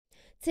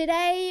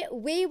Today,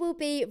 we will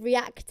be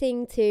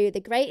reacting to the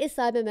greatest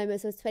cyber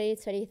moments of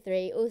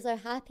 2023. Also,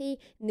 Happy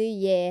New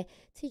Year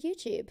to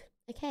YouTube.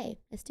 Okay,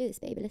 let's do this,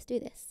 baby. Let's do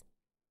this.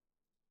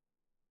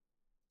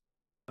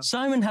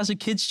 Simon has a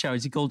kids'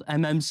 charity called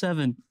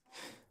MM7.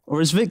 Or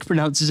as Vic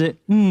pronounces it,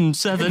 7. That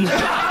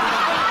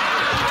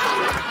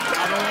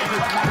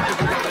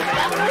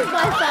was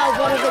by far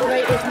one of the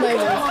greatest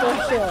moments, for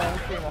sure.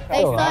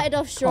 They started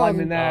off strong.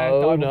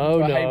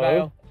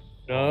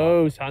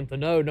 No, Santa,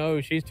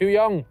 no, she's too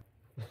young.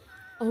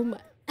 Oh my.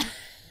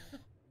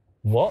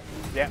 What?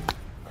 Yeah.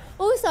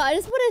 Also, I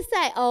just want to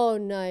say, oh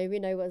no, we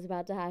know what's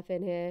about to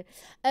happen here.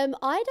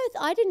 I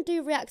didn't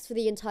do reacts for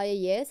the entire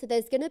year, so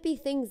there's gonna be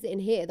things in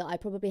here that I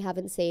probably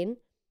haven't seen.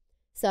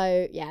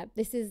 So yeah,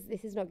 this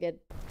is not good.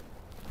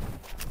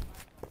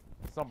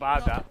 It's not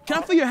bad, that.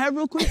 Can I feel your hair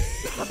real quick?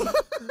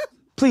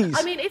 Please.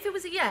 I mean, if it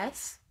was a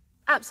yes,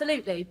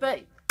 absolutely,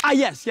 but... Ah,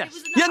 yes. Yeah,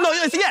 no,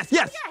 it's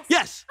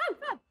yes. Oh,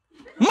 no.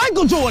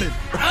 Michael Jordan!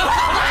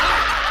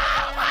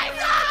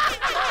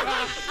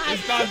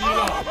 It's done, you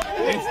know.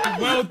 It's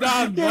well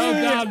done.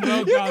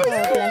 Oh,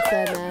 bless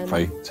her, man.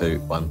 3, 2,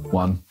 1,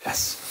 1.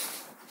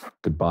 Yes.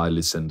 Goodbye,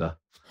 Lucinda.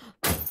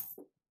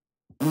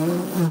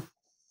 Oh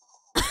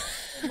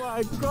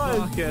my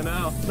God. Fucking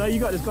hell. No, you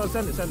got this. Go on,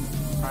 send it. All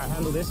right,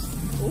 handle this.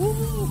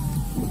 Ooh.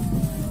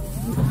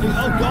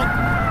 Oh, God.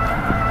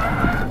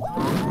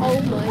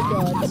 Oh, my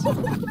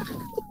God.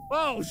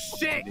 Oh,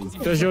 shit.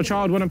 Does your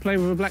child want to play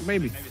with a black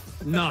baby?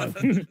 No.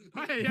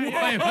 Hey.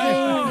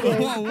 Oh,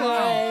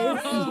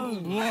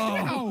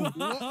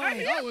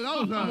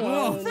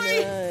 Whoa.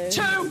 3,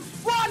 2,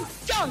 1,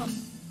 go!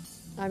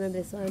 I remember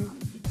this one.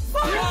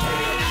 They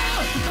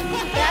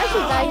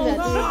actually banged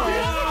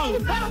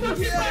that, to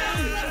be fair.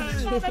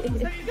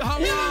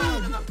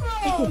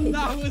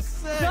 That was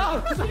sick.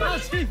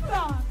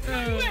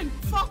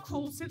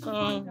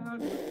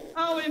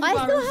 I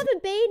still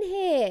haven't been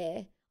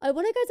here. I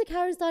want to go to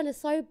Karen's Diner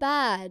so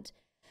bad.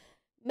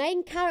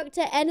 Main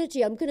character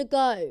energy, I'm gonna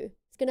go.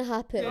 It's gonna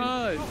happen.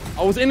 I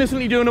was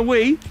innocently doing a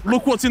wee.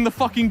 Look what's in the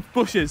fucking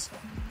bushes.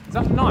 Is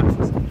that a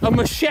knife? A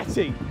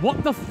machete.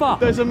 What the fuck?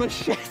 There's a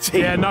machete.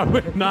 Yeah, no.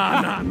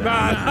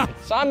 Nah.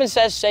 Simon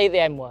says say the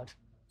N-word.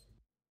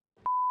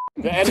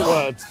 The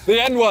N-word.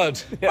 The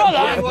N-word. Yeah, the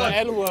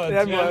N-word. The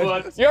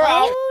N-word. You're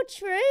out. Oh,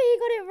 true, he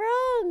got it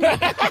wrong.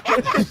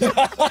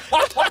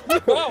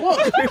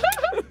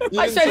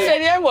 I said say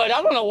the N-word.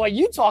 I don't know what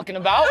you're talking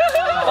about.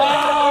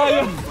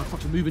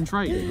 Such a moving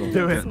trait.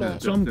 Do it.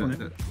 Jump on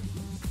it.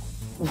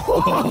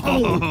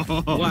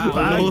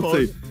 Wow,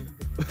 naughty.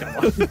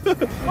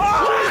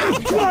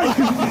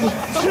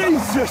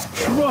 Jesus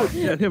Christ!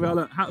 Yeah, here we are.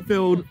 Look,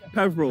 Hatfield,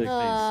 Peveril.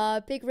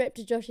 Big rip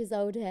to Josh's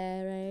old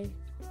hair, eh?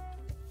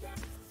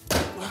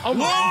 Oh,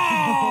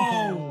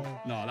 Whoa!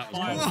 No, that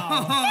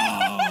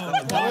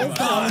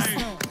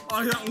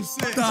was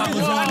sick. That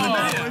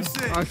was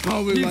sick. I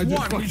can't believe I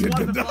just fucking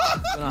did that.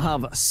 I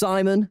have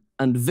Simon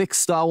and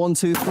Vicstar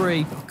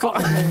 123.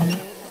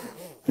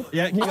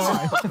 Yeah, keep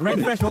going.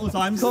 Red fresh all the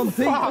time.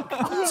 Compete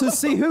to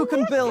see who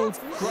can build.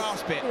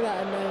 Grasp it. Oh,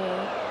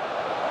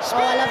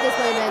 I love this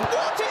moment.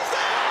 What is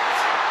that?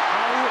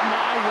 Oh,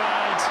 my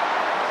word.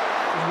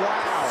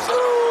 Wow.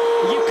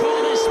 You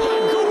called it,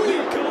 Spud.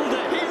 You called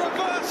it. He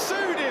reverse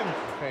sued him.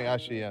 Okay,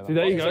 actually, yeah. See,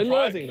 there you go.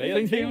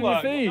 Surprisingly,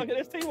 teamwork. Look Look at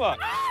this teamwork.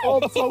 Oh,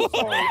 I'm so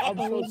sorry. I'm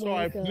so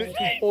sorry. I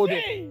literally poured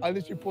it. I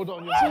literally poured it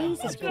on your hand.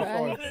 Jesus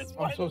Christ.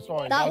 I'm so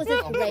sorry. That was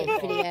a great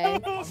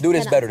video. Do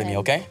this better than me,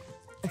 okay?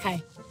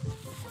 Okay.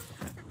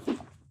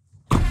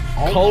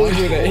 Cold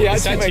with it. He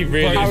actually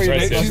really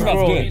impressive. She's about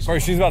to do it. Bro,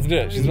 she's about to do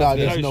it. No,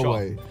 there's no no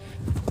way.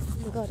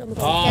 Oh my God, oh my Oh,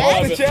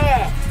 God. the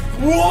chair.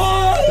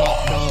 What?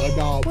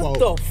 No, bro. What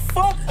the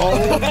fuck? Oh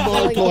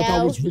my God, yeah.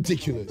 that was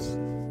ridiculous.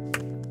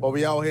 Well,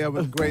 we out here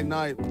with a great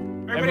night.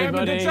 Everybody have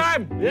a good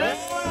time. Yeah.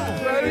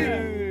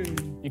 Ready?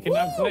 You can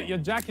have to let your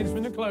jackets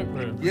from the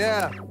cloakroom.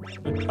 Yeah.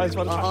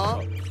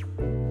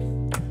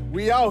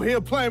 We out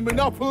here playing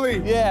Monopoly.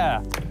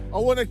 Yeah. I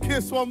want to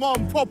kiss my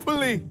mom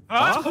properly.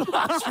 Huh? What?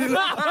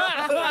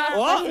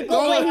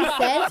 What he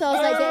said, so I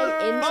was like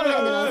getting into it,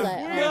 and then I was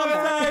like,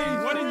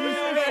 What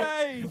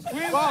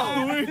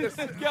did you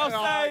say? Girl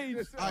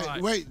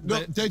stage. Wait,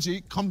 look,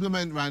 Deji,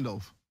 compliment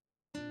Randolph.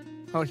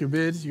 I like your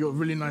beard. You got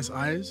really nice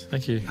eyes.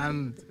 Thank you.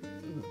 And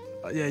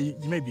yeah, you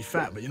may be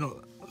fat, but you're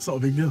not. It's not a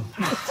big deal.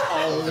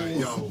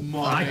 Oh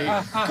my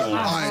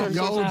God.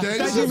 Yo,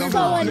 this is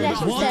so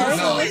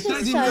unnecessary. This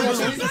is so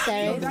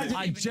unnecessary.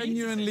 I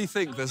genuinely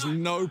think there's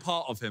no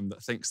part of him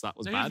that thinks that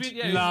was bad.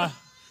 Nah.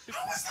 What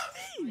does that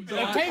mean?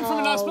 It came from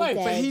a nice place.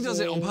 But he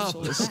does it on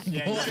purpose.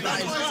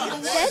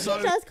 Deji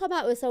does come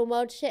out with some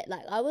wild shit.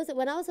 Like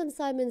when I was on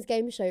Simon's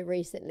game show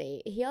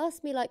recently, he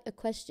asked me like a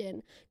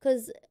question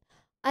because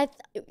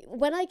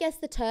when I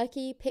guessed the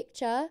turkey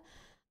picture,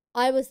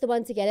 I was the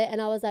one to get it,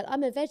 and I was like,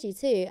 I'm a veggie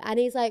too. And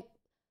he's like,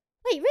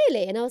 wait,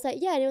 really? And I was like,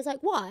 yeah. And he was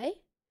like, why?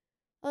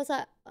 I was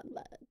like,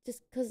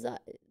 just because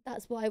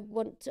that's what I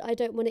want. I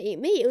don't want to eat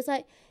meat. It was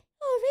like,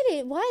 oh,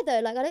 really? Why though?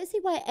 Like, I don't see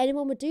why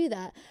anyone would do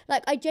that.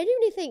 Like, I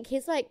genuinely think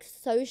his like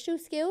social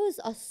skills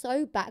are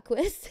so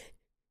backwards.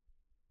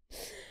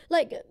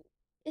 Like,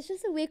 it's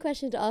just a weird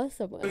question to ask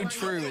someone.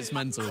 True, it's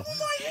mental.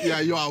 Yeah,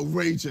 you're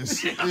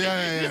outrageous.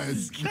 Yeah.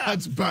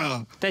 That's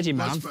better. Deji,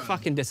 man, I'm better.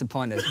 fucking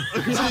disappointed.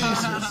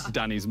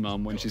 Danny's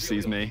mum when she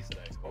sees me.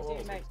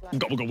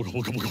 Gobble, gobble,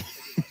 gobble, gobble, gobble.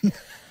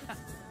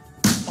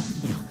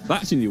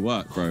 That actually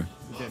work, bro.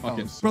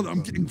 Okay. Brother,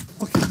 I'm getting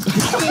fucking...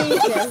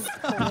 Jesus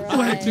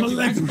Christ. My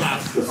legs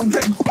back. I'm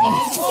getting...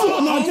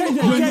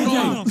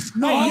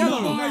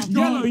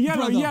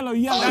 Yellow.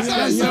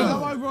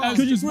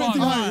 Could you swear to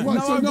God?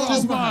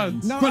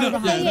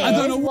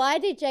 Why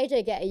did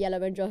JJ get a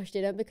yellow and Josh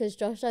didn't? Because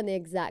Josh done the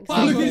exact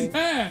same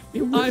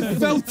thing. I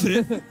felt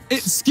it.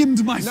 It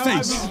skimmed my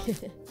face.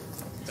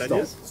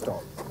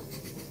 Stop.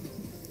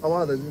 Oh,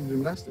 wow, they're doing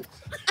gymnastics.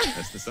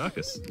 That's the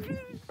circus.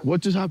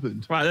 What just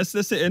happened? Right, let's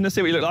sit in. Let's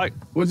see what you look like.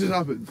 What just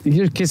happened? You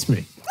just kissed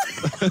me.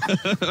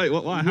 Wait,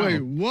 what? Why? How?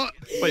 Wait, what?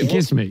 Wait,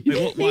 Kiss me. Wait,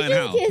 what? Why and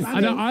how?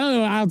 I don't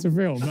know how to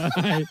feel, but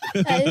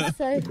That is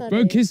so funny.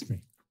 bro, kiss me.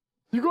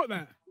 You got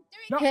that?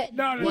 No.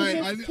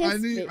 Wait, I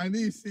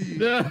need to see.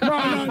 No.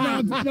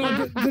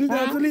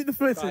 Delete the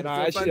footage. No,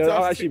 actually,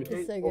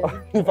 It's so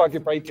good. if I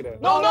could break it.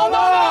 No!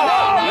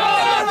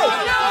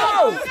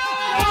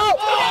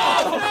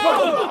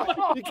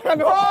 You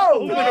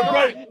cannot!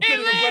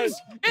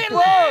 It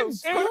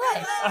lives!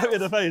 I'm in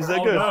the face. They're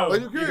good. Are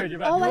you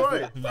good?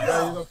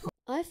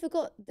 I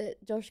forgot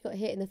that Josh got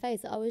hit in the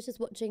face. I was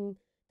just watching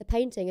the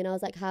painting and I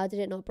was like, how did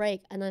it not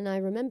break? And then I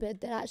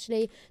remembered that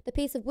actually the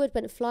piece of wood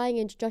went flying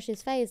into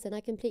Josh's face and I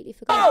completely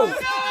forgot. That was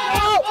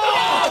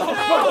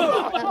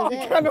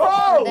it.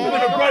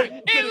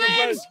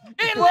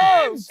 It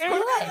lives!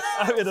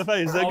 I'm in the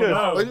face. They're good.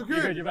 Are you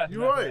good? You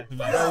alright?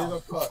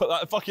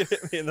 That fucking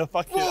hit me in the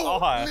fucking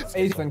eye.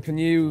 Ethan, can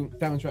you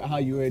demonstrate how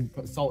you would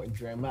put salt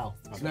into your mouth?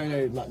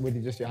 No, like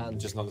with just your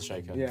hands. Just not the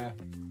shaker. Yeah.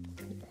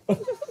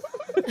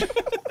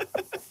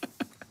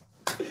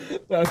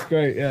 That's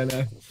great, yeah,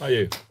 no. How are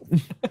you?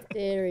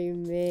 Deary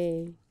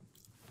me.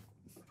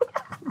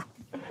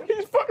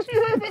 He's fucked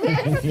you over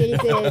there. He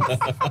did. He did.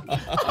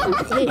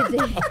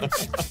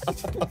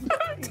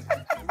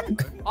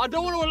 I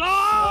don't want to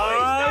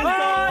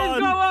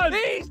lie.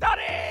 He's done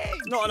it.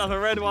 Not another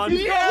red one.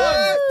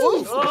 Yes.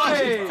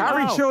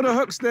 Harry shoulder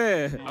hooks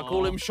there. I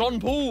call him Sean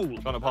Paul.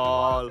 Sean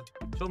Paul.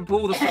 Sean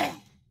Paul the.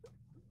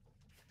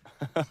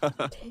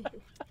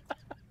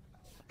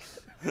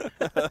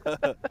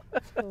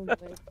 Oh my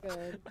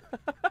god.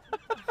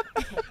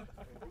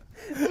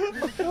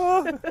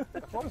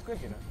 What was good,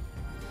 you know?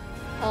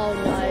 Oh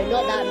no,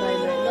 not that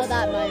moment. Not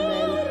that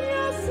moment.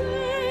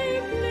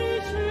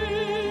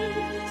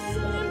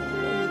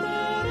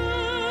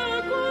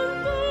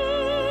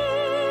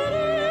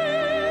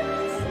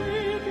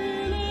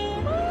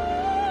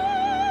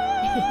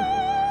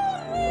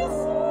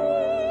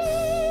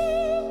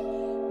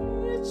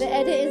 The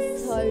edit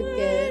is so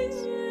good.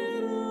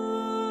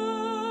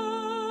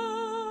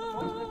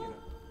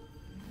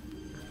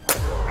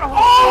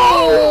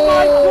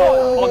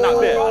 On that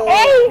bit. Oh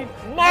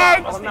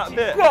my On that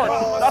bit.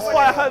 That's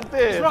why I had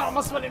this.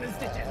 I'm sweating in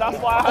stitches. That's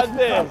why I had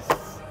this.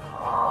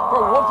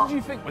 Bro, what did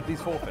you think with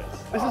these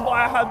forfeits? This is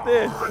why I had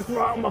this.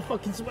 I'm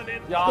fucking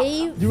sweating.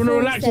 He You want to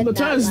relax on the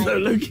turns like, though,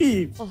 low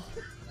key. Oh.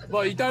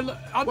 Well, you don't.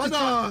 I'm just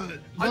trying.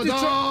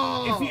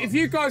 If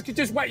you guys could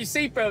just wet your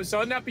seatbelts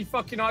on, that'd be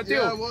fucking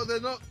ideal. Yeah, well,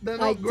 they're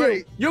not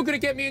great. You're gonna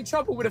get me in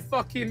trouble with a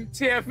fucking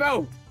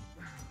TFL.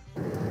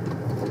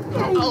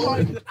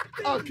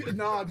 Okay,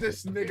 nah,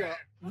 this nigga.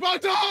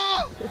 Brother!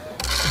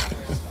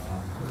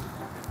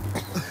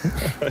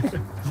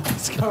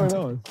 What's going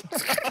on?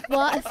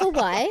 What? For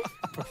why?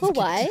 For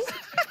why?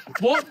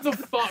 What the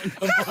fuck?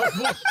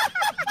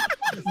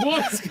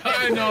 What's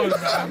going on,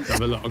 man?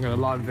 So, look, I'm gonna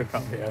line Vic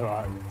up here,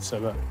 right? So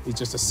look, he's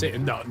just a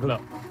sitting duck.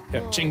 Look,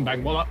 yeah, ching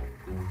bang, wallop.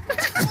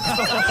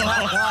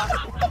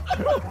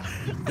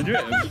 Did you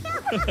hit him?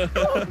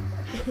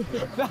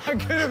 That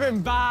could have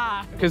been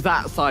bad. Because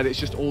that side, it's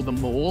just all the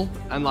mall,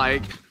 and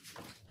like...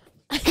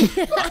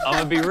 I'm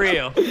gonna be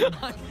real.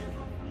 I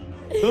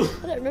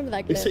don't remember that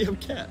You clip. see him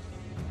cat?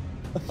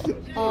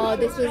 Oh,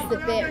 this was the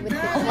bit with the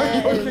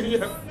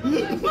curtains.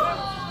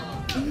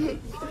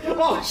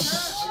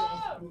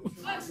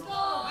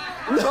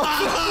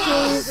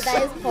 Jeez,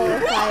 that is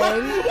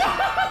horrifying.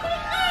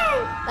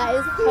 That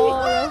is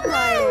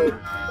horrifying.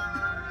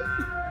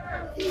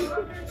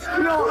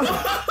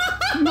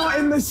 Not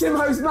in the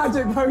Simho's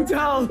Magic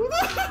Hotel.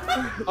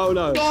 Oh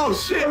no. Oh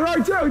shit!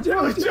 Right, chill.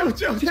 That's He's just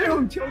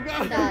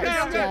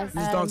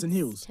dancing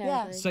heels.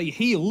 terrifying. Say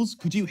heels.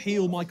 Could you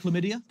heal my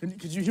chlamydia?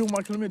 Could you heal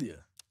my chlamydia?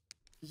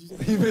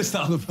 You missed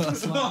out on the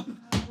first one.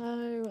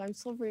 Oh, I'm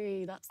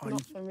sorry. That's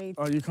not for me.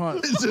 Oh, you can't.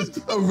 It's just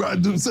a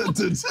random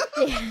sentence.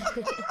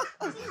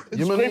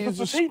 You scrape a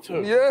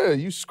potato? Yeah,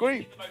 you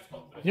scrape.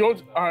 All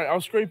right,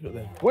 I'll scrape it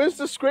then. Where's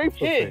the scraper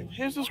thing?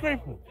 Here's the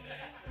scraper.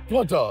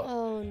 Brother,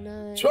 Oh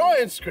no. try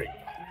and scrape.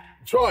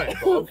 Try it,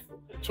 bro.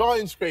 Try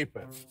and scrape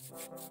it.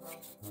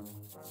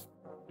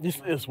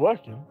 It's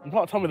working. You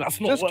can't tell me that's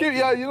not Just working. give,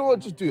 yeah, you know what?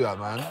 Just do that,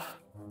 man.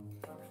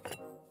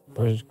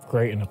 Bro's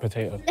grating a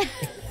potato.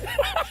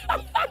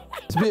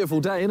 It's a beautiful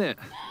day, isn't it?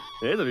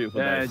 It is a beautiful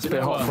day. It's a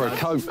bit hot for a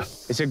coat.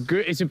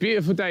 It's a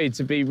beautiful day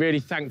to be really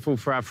thankful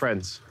for our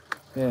friends.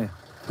 Yeah.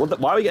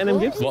 Why are we getting them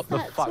gifts? What the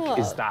fuck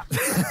is that?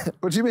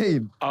 What do you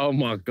mean? Oh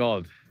my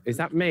God. Is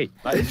that me?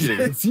 That is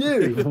you. It's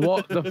you.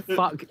 What the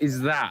fuck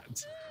is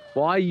that?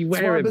 Why are you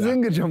wearing that?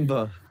 Bazinga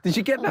jumper. Did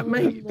you get that,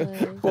 mate? No.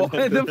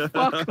 Why the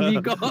fuck have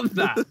you got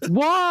that?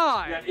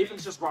 Why? Yeah,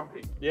 Ethan's just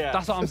grumpy. Yeah.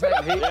 That's what I'm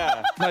saying.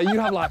 No, you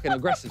have like an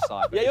aggressive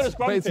side. Yeah, you're just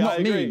grumpy. But it's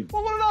not me.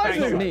 Well, what did I It's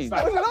do? not me.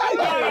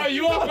 No,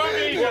 you are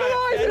grumpy.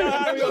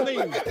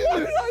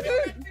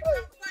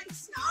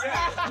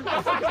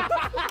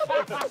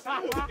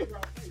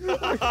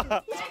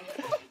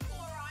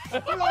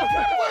 It's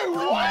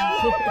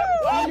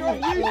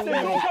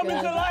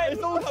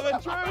all coming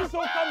true. It's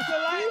all come to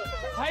light.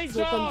 Hey,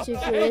 Welcome to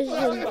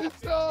fruition.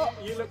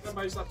 You look the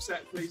most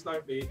upset, please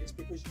don't be. It's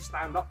because you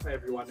stand up for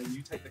everyone and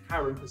you take the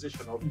Karen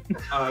position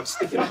of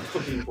sticking up for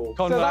people.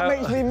 So that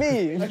makes me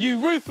mean. You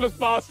ruthless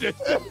bastard.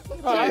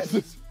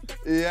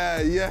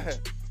 Yeah.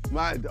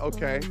 Mad,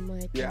 okay. Oh my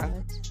Yeah.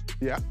 God.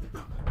 Yeah.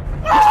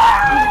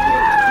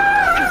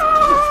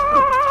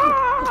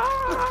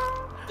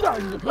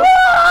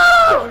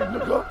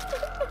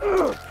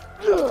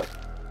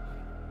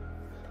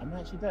 I'm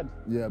actually dead.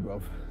 Yeah, bro.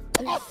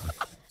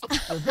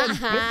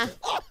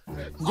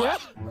 Yeah?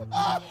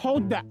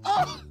 Hold that.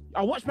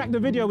 I watched back the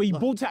video where he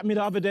bought at me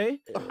the other day,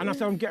 and I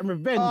said I'm getting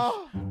revenge,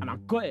 and I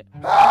got it.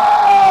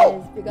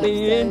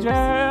 We in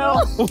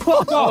jail.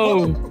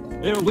 Whoa.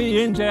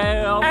 We in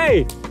jail.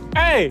 Hey!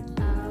 Hey!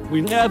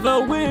 We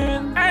never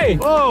win. Hey!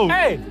 Whoa.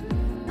 Hey!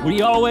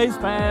 We always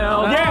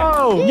fail.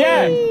 Yeah!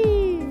 Yeah!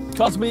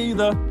 Cause we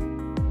the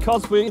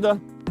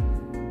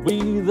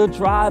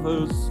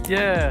drivers.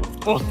 Yeah.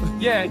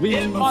 Yeah. We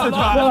the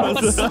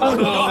drivers. I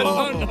don't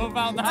know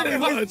about that. He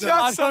was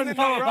going so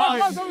well.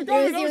 He was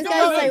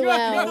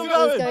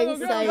going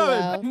so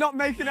well. Not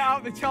making it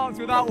out the chance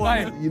without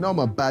one. You know I'm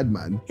a bad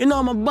man. You know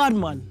I'm a bad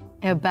man.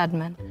 You're a bad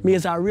man. Me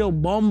is a real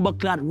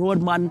bomber-clad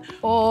road man.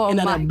 Oh in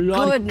my a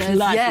blood goodness,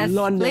 clot yes,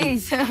 London.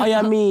 please. How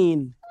you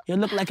mean? You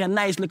look like a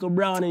nice little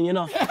brownie, you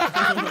know.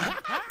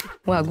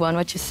 Well, go on,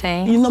 what you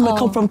saying? You know me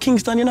come from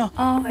Kingston, you know.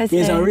 Oh, I see.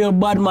 He's a real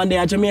bad man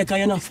there in Jamaica,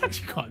 you know. It's not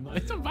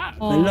bad.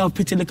 I love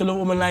pretty little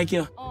woman like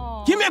you.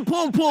 Give me a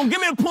pom pom, give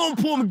me a pom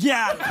pom, girl. Give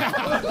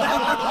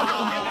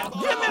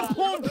me a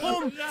pom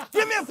pom,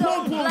 give me a pom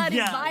pom, Bloody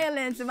girl.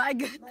 violence, my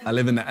God. I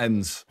live in the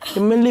ends.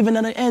 You been living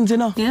at the ends, you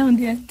know. Yeah, on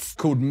the ends.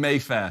 Called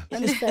Mayfair.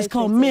 It's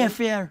called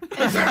Mayfair.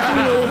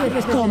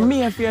 It's called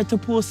Mayfair to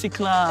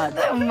Pussyclad.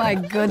 Oh my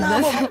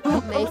goodness.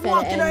 I'm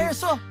walking out here,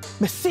 so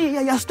me see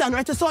you stand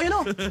right there, so you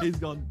know. He's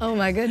gone. Oh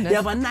my goodness. You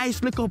have a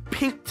nice little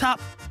pink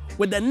top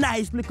with a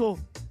nice little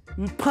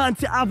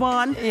pants you have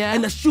on,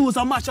 and the shoes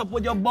are match up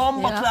with your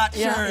bomber clot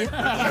shirt.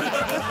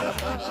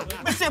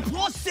 Me say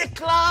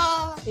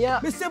Pussyclad. Yeah.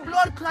 Me say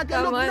blood clot, you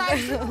look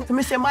nice. So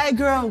me say my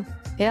girl.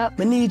 Yep.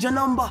 Me need your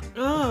number.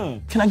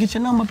 Can I get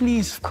your number,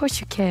 please? Of course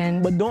you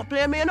can. But don't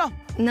play me, you know.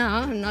 No,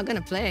 I'm not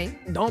gonna play.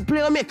 Don't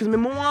play with me, because me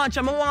want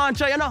you, you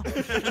know.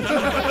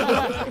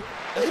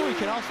 That's all you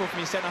can ask for from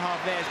your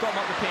centre-half there. He's got him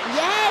up the pitch.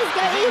 Yes, go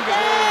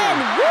Ethan!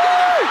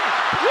 Woo!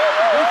 Woo!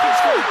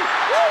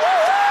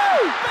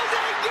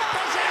 Bazinga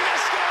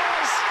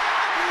scores!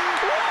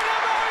 What a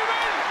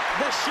moment!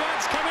 The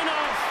shirt's coming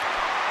off.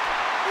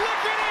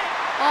 Look at it!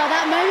 Oh,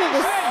 that moment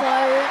was so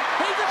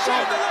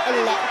like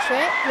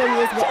electric when we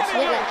was watching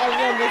it. Like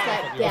everyone was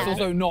like, It's yeah.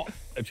 also not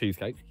a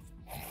cheesecake.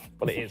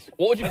 Well, it is.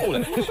 What would you call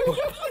it?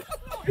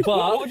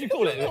 What would you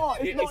call it?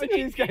 It's not a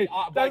cheesecake.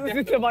 Don't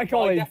listen to my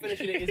colleague. By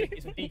definition,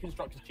 it's a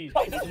deconstructed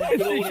cheesecake.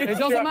 It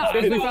doesn't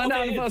matter because we found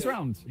out in the first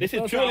round. This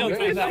is purely on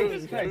taste.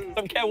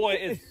 Don't care what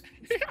it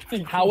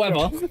is.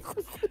 However,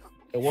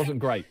 it wasn't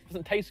great. It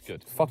doesn't taste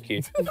good. Fuck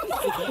you.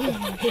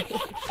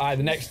 Alright,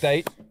 the next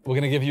date, we're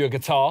gonna give you a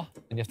guitar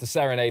and you have to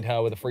serenade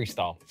her with a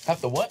freestyle.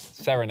 Have the what?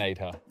 Serenade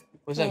her.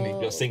 What does that mean?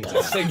 You're singing.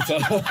 Sing to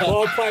her.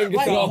 While playing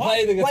guitar. While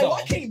playing the guitar.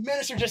 Why can't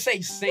minister just say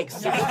sing?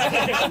 Serenade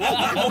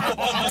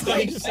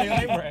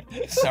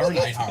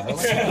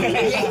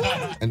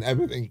her. And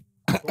everything.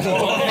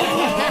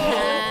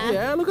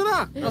 Yeah, look at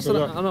that. That's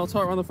and I'll tie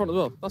it around the front as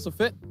well. That's a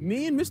fit.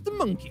 Me and Mr.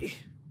 Monkey.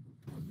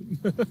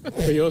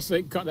 For your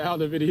sake, cut that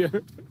out of the video.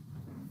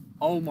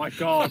 Oh my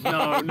God,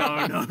 no.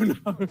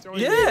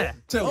 Yeah.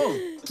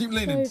 Keep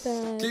leaning.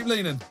 So bad. Keep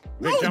leaning.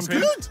 No, it's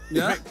good.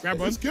 Yeah. Grab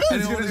one. It's good.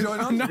 Anyone want to join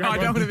on? No, I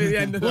don't want to be the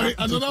end of that. Wait,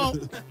 I don't know.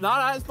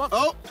 No, it's fine.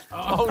 Oh.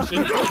 Oh, shit.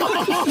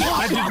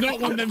 I did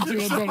not want them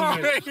two on top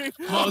of me.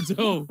 Not at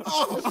all.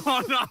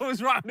 Oh, no, I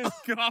was right in his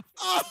cup.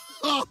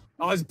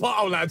 Oh, it's a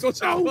pothole, lads.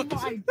 Watch out.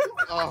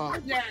 Oh, my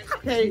God.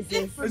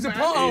 There's a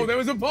pothole. There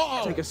was a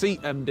pothole. Take a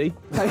seat, MD.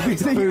 Take a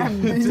seat,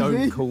 MD.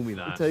 Don't call me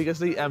that. Take a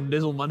seat,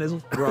 M-Nizzle, my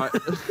nizzle. Right.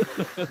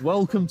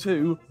 Welcome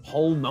to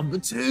hole number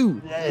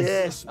 2.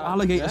 Yes.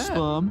 Alligator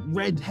sperm,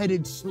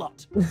 red-headed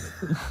slut.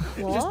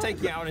 Just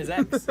take it out on his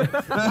ex.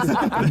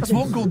 It's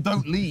one called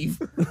Don't Leave.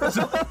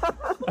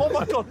 Oh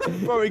my God.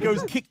 Bro, he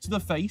goes kick to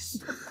the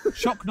face,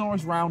 Chuck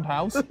Norris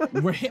roundhouse,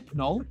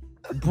 Rehypnol,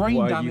 brain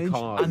Well, you damage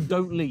can't. and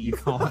don't leave. You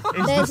can't.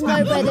 There's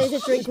no way there's a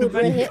drink called You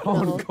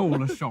Rehypnol. can't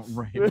call a shot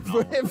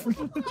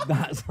Rehypnol.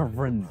 That's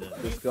horrendous.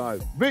 This guy.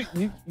 Vic,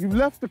 you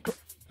left the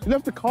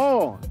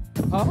car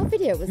on. What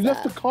video was You that?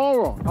 left the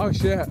car on. Oh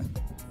shit.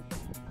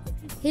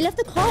 He left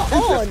the car Is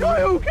this on.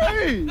 guy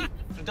okay?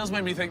 It does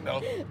make me think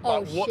though. Oh,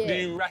 Like, what do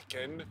shit. you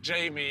reckon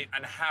Jamie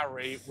and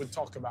Harry would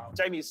talk about?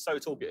 Jamie's so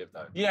talkative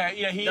though. Yeah,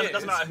 he is.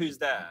 Doesn't matter who's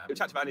there. He'll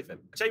chat about anything.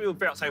 Jamie will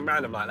bring up something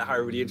random like that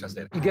Harry really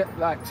interested. You get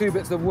like 2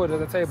 bits of wood at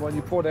the table and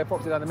you pour their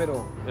epoxy down the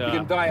middle. Yeah. You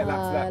can dye it Oh,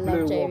 I like love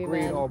blue Jamie, or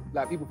green man. or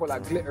like people put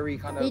like glittery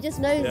kind of He just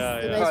knows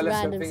Yeah, the yeah. most pearlescent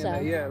random thing in stuff.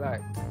 there. Yeah,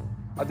 like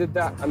I did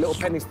that, a little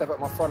penny step at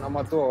my front of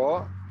my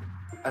door,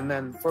 and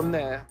then from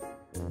there,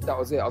 that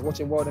was it. I was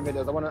watching welding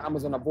videos. I went on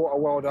Amazon, I bought a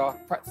welder,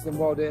 practicing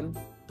welding.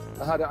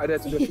 I had an idea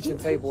to do a kitchen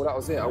table, that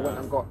was it. I went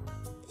and got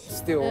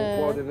steel,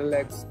 welded the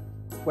legs,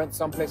 went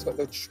someplace, got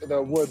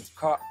the wood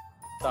cut,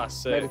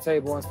 That's made a it.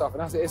 table and stuff, and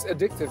that's it. It's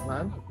addictive,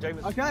 man.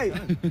 Okay,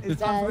 it's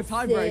time for a That's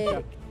tiebreaker.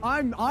 sick.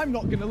 I'm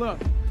not gonna look.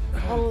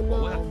 Oh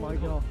no. Oh my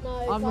god.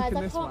 No, I'm guys, looking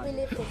I this can't way.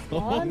 relive this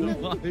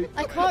one.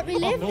 I can't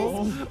relive this.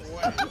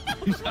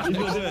 He's gonna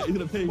do it. He's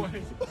gonna pee.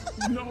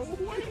 No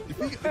way.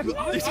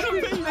 It's not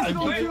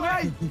too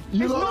late.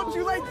 It's not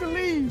too late to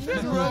leave.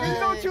 It's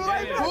not too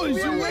late. Boys,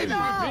 you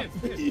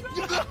ready?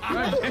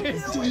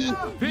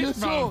 Piss,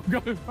 bro. Go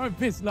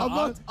piss. No,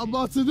 I'm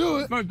about to do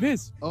it. Go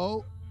piss.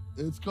 Oh,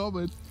 it's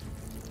coming.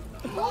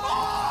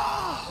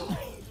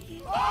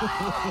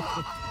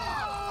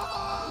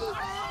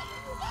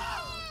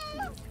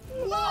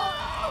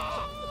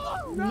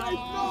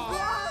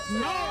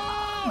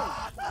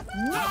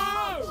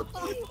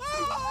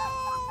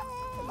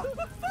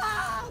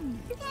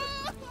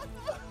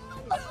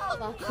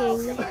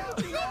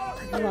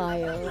 Fucking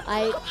wild.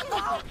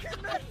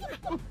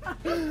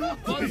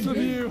 Both of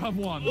you have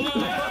won.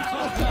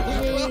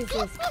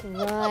 Jesus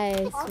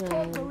Christ,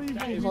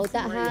 man. Hold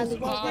that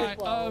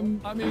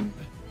hand. I mean,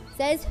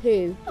 Says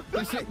who?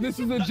 this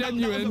is a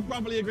genuine.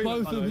 Probably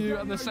agreement, Both by the of way. you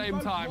at the same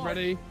time.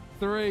 Ready?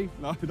 3.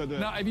 No, don't do it.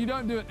 No, if you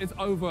don't do it, it's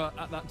over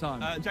at that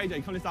time.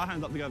 JJ, come let's our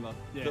hands up together.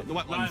 Yeah. The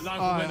wet ones. The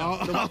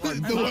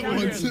wet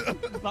ones.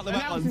 Not the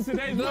wet ones.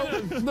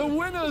 The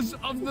winners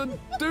of the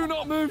Do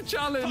Not Move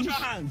challenge. Touch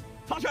our hands.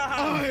 Touch our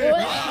hands.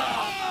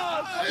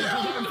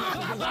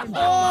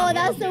 Oh,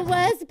 that's the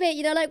worst bit.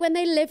 You know, like when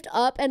they lift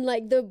up and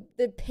like the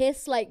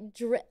piss like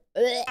drip.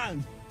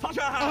 Hands. Touch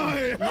our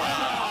hands.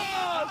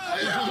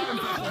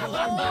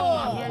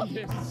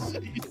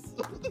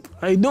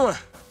 How you doing?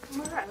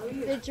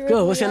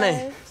 Good. What's your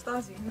name?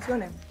 Stasi. What's your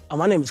name?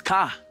 My name is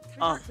Kai.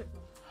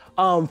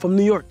 From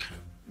New York.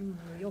 New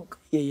York.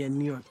 Yeah,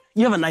 New York.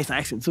 You have a nice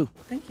accent too.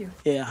 Thank you.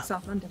 Yeah.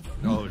 South London.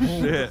 Oh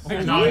shit.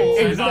 Not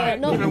the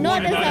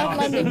South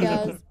London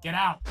girls. Get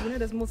out. You know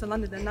there's more to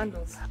London than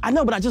Nando's. I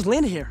know, but I just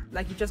landed here.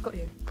 Like you just got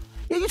here.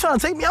 Yeah, you trying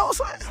to take me out or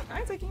something? I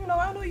ain't taking you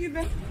nowhere. I know where you've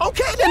been.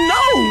 Okay, then no.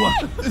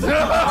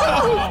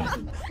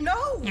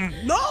 No.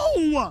 No.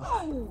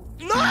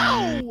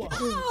 No.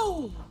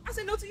 No. I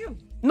say no to you.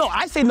 No,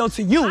 I say no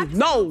to you.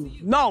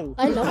 No.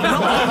 I love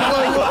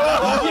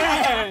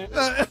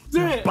Yeah.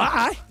 Do it.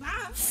 Bye.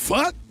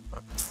 Fuck.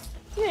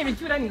 You ain't even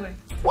cute anyway.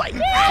 What?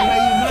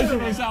 Yeah. You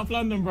from South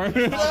London, bro. Go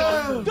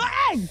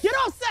ahead. Get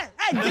off set.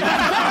 Hey, get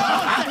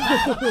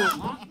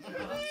off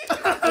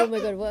set. Oh my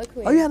god, what a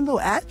queen. Oh, you had a little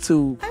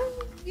attitude.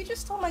 You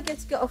just told my girl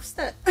to get off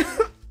step.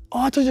 Oh,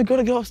 I thought you were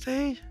gonna go off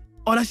stage.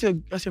 Oh, that's your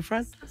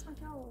friend? That's my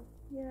girl.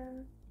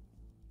 Yeah.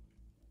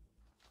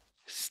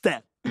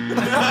 Step.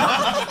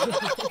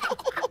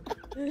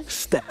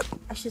 Step.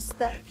 I should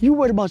step. You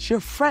worried about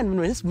your friend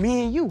when it's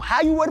me and you.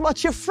 How you worried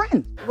about your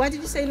friend? Why did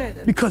you say no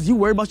then? Because you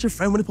worried about your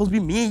friend when it's supposed to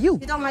be me and you.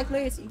 You don't like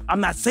loyalty. I'm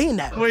not saying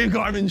that. Where you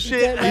going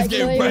shit? Don't like He's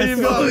getting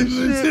loyalty.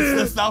 pressed.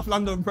 It's the South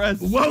London press.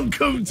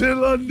 Welcome to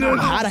London.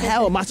 How the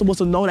hell am I supposed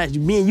to know that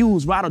me and you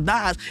was ride or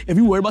dies if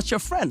you worried about your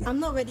friend? I'm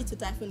not ready to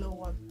die for no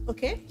one.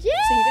 Okay? Yeah.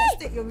 So you better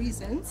state your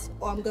reasons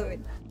or I'm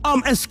going.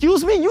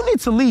 Excuse me, you need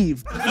to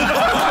leave. Yo,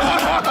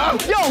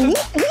 who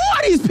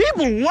are these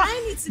people? What? I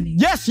need to leave.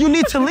 Yes, you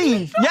need to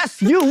leave.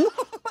 Yes, you.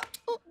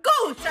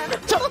 Go, Shannon.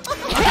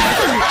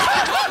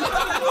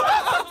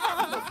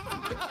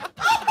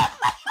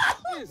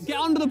 Get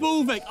under the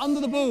ball, Vic. Under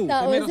the ball.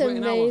 That was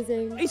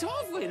amazing. He's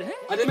halfway there.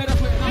 I didn't make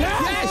that wait an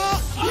hour.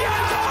 Yes!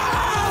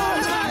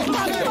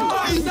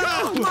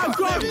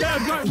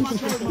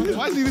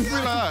 Why is he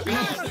feel like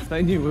that?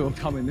 They knew we were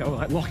coming. They were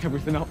like, lock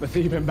everything up. The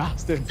thieving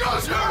bastards. No!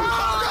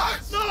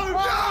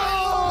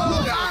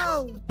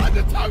 At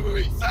the time when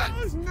we said,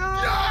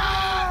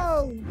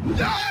 no!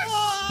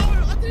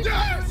 Yes!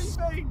 Yes!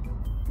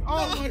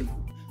 Oh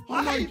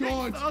my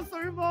god!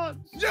 so much.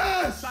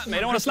 Yes! Slap me. You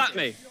don't want to slap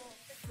me?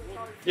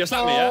 You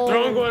slap me, yeah? Oh.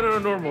 Don't go in a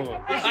normal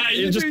one.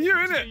 You just you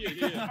in it.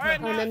 I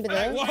remember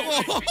this.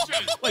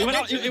 Wait, he went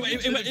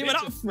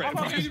up for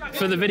it.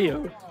 For the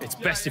video, it's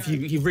best if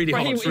he really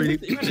hard.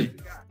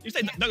 You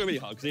say don't go really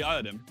hard because I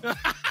heard him.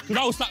 Because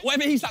I will slap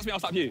whatever he slaps me, I'll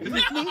slap you. Is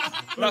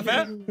that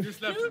fair?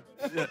 Just left.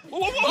 Yeah. Do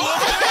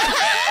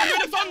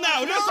the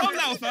thumbnail. Do the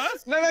thumbnail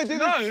first. No, do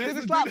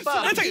the slap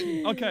first.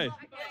 Okay.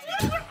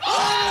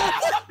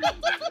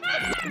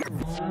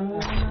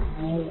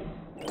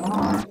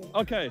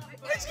 Okay.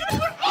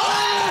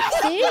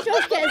 Seeing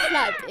Josh get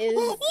slapped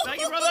is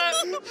Thank you, brother.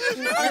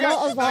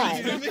 not a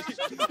vibe.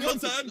 Your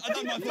turn. I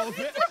done my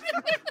forfeit.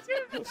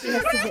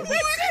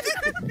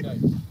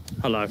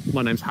 Hello,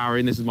 my name's Harry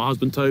and this is my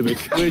husband Toby.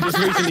 We're just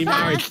recently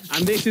married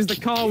and this is the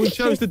car we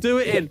chose to do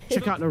it in.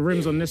 Check out the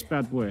rims on this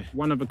bad boy.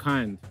 One of a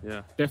kind.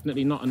 Yeah.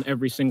 Definitely not on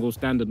every single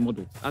standard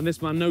model. And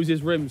this man knows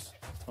his rims.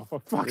 Oh, for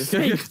fuck's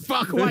sake.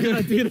 Fuck, why did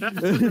I do that?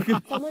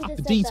 Someone just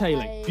said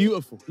Detailing,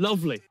 beautiful,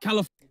 lovely,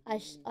 California.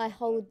 I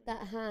hold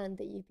that hand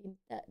that you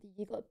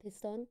got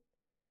pissed on.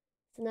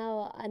 So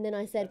now, and then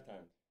I said,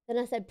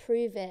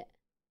 prove it.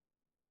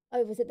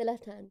 Oh, was it the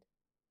left hand?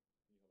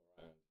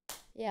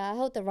 Yeah, I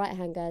hold the right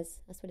hand, guys.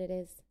 That's what it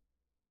is.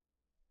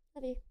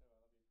 Love you.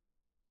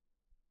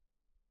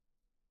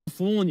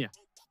 California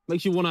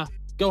makes you want to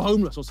go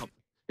homeless or something.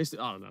 It's,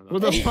 I don't know.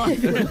 What the fuck?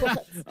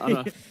 I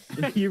don't know.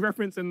 You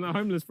referencing the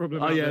homeless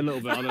problem? Oh, yeah, a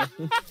little bit. I know.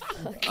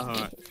 All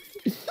right.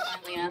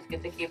 Kindly ask you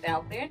to keep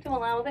out clear to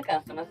allow the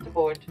customers to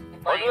board.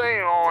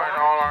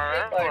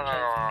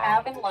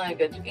 Cabin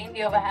luggage in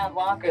the overhead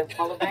lockers.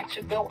 Smaller bags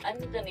should go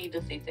underneath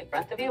the seats in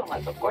front of you,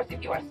 unless, of course,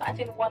 if you are sat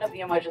in one of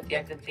the emergency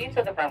exit seats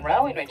or the front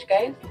row, in which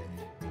case,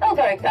 those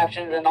are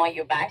exceptions, and all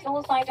your bags and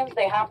loose items,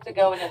 they have to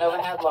go in an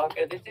overhead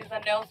locker. This is a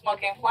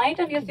no-smoking flight,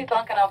 and your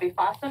seatbelt cannot be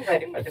fastened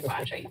ready for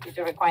departure. If you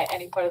do require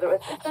any further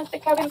assistance, the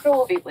cabin crew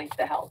will be pleased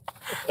to help.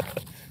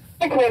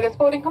 The clear is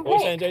boarding complete.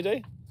 What are you saying,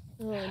 JJ?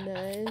 Oh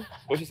no.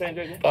 What's you saying,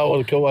 JJ? I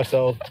want to kill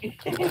myself. No,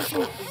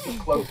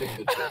 Vic!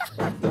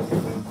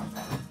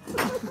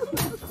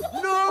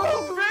 No,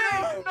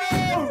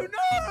 no!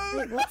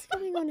 Wait, what's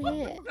going on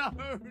here? No,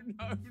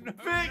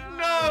 Vic,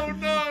 no,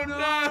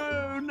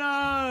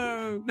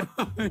 no.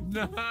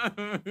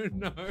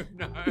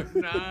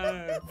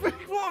 Vic,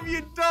 what have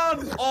you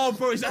done? Oh,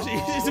 bro, it's actually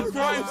it's a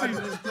crime scene.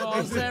 There's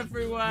glass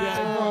everywhere.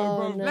 Yeah,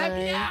 bro. No. Let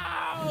me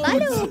out! I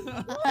don't.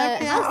 Let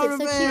me out How's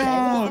of it so here! cute?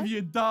 What have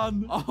you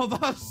done? Oh,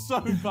 that's so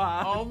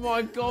bad. Oh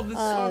my God, there's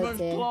Oh, so much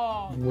dear.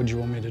 glass. What do you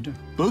want me to do?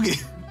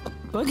 Boogie.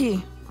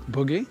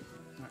 Boogie?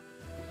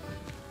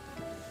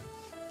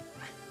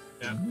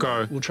 Yeah.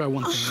 Go. We'll try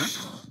one thing, right?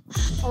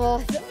 Oh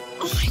my God.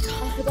 I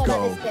forgot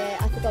about this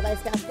bit. I forgot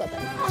about this bit.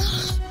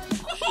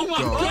 Oh my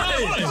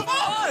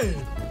God!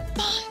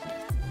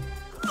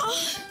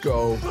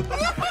 Go.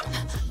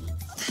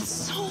 That's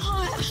so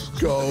hot.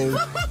 Go.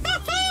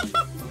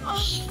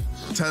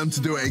 Tell him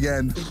to do it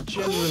again. It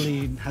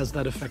generally has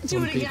that effect Do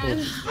on it people.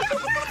 again.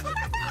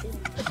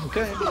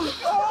 Okay.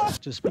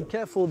 Just be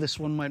careful. This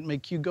one might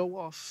make you go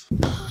off.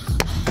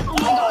 Oh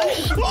my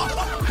God.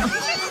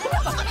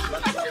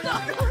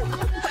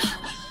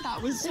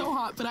 That was so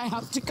hot, but I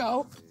have to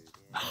go.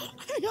 I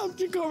have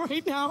to go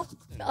right now.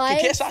 I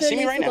KSI, see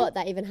me right now? forgot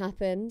that even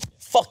happened.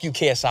 Fuck you,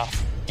 KSI.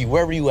 You,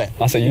 wherever you at.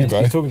 I say you,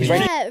 bro.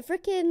 Yeah,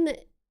 freaking.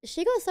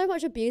 She got so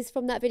much abuse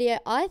from that video.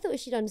 I thought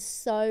she done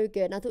so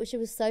good. And I thought she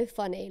was so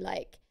funny.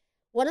 Like,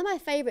 one of my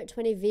favorite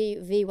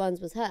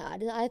 20v1s was her. I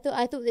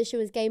thought that she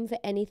was game for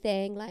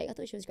anything. Like, I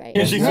thought she was great.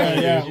 Yeah,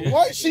 yeah.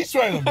 Why is she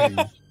swearing at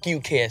me? You,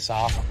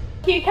 KSI.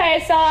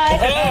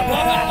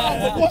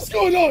 QKSI. What's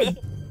going on?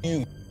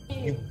 You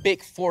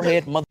big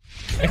forehead mother.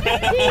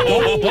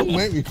 Don't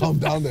make me calm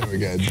down there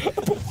again.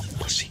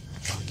 Pussy.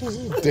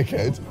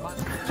 Dickhead.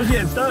 Just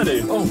getting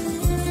sturdy. Oh.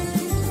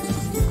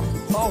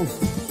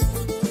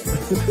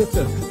 That's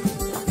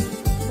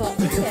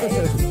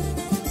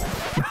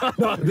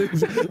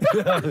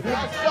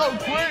so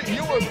quick.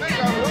 You would think I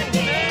was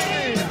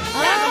standing. Oh,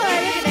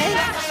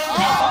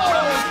 look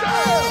at this.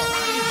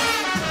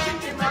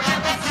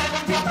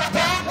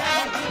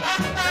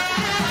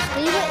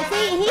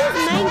 See, he's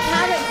main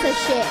character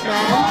shit,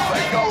 man.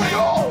 What's going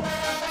on?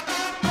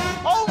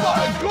 Oh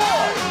my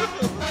God!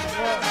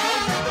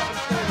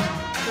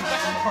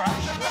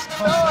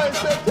 No,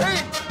 it's the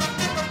pink.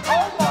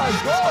 Oh my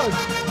God!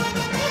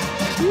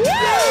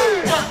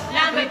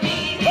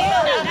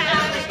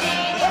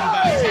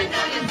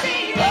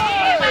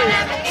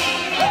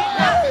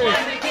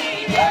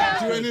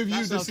 Do any of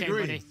you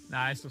disagree? Okay,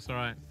 nah, it's just all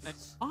right.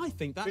 I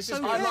think that's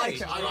so I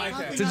like it. I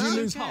like it. Did you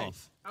lose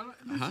half?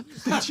 Huh?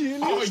 Did you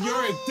lose? Oh,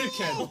 you're a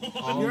dickhead.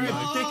 You're a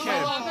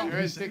dickhead. You're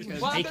a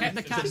dickhead. He kept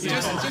the cat. Just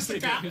the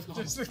cat.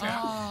 Just the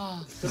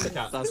cat. Just the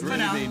cat. That's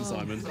really mean,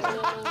 Simon.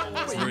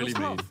 That's really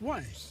mean.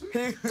 Why?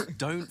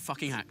 Don't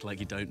fucking act like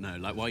you don't know.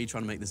 Like, why are you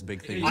trying to make this a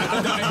big thing?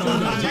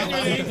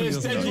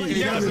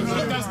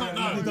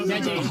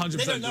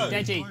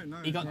 Deji,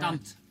 he got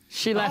dumped.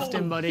 She left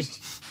him, buddy.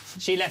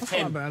 She left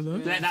him.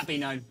 Let that be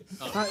known.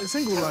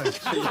 Single life.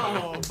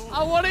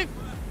 I want him.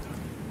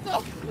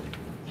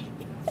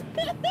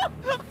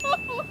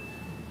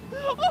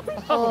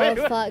 Oh,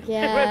 fuck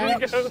yeah.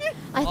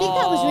 I think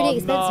that was really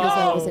expensive as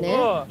well, wasn't it?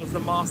 It was the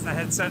master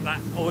headset that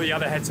all the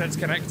other headsets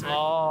connect to.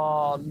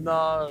 Oh,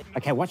 no.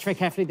 Okay, watch very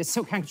carefully. The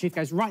silk handkerchief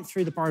goes right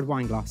through the borrowed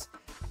wine glass.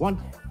 1,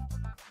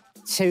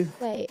 2.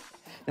 Wait.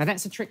 Now,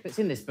 that's a trick that's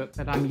in this book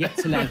that I'm yet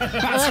to learn.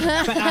 But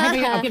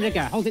I'll give it a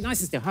go. Hold it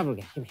nice and still. Have a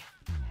go. Give me.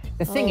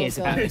 The thing is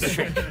about this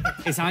trick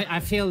is I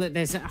feel that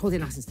there's... hold it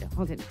nice and still.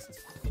 Hold it nice and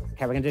still.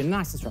 Okay, we're going to do it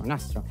nice and strong,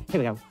 nice and strong. Here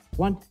we go.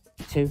 1,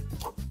 2.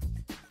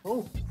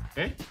 Oh,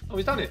 okay. Oh,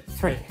 he's done it.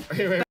 3.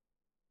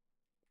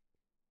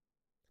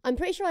 I'm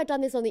pretty sure I've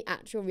done this on the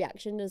actual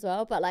reaction as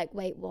well, but like,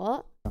 wait,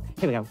 what?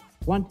 Here we go.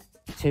 1,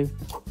 2.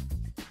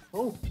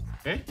 Oh,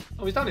 okay.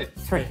 Oh, he's done it.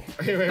 3.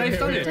 Dave's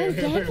done it.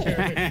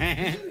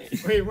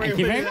 Wait, Thank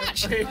you very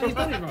much.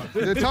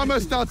 The timer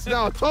starts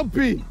now.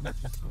 Tompy.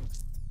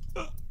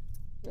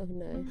 Oh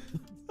no.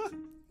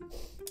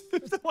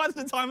 Why does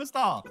the timer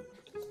start?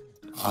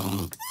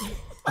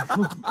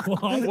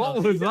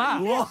 What was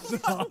that? What the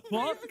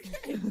fuck?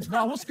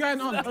 No, what's going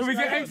on? Do we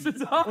get extra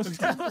time?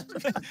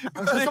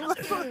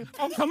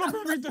 I'm coming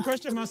to read the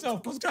question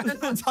myself. What's going on?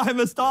 The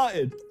timer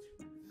started.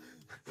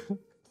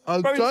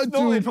 I'm Bro, trying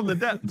snorting to from the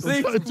depths.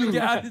 I'm trying to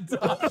Get out of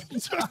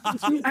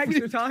time.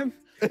 Extra time.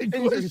 A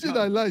question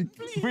I like.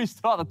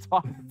 Restart the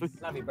time.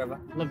 Love you, brother.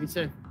 Love you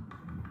too.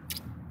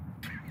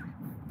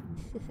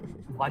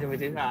 Why do we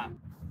do that?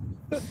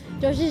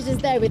 Josh is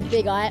just there with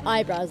big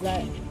eyebrows,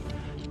 like.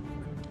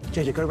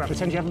 JJ, go back.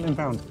 Pretend you haven't been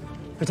found.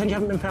 Pretend you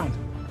haven't been found.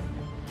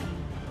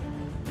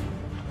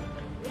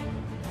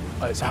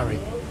 Oh, it's Harry.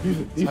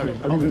 Harry.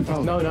 Have you been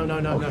found? No.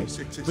 Okay,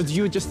 But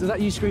you were just, is that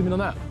you screaming on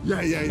that? Yeah.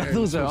 I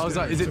thought so. I was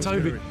like, is it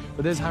Toby?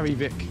 But there's Harry,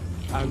 Vic,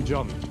 and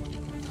John.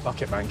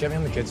 Fuck it, man. Get me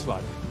on the kids'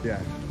 slide.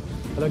 Yeah.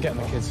 I don't get on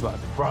the kids' slide.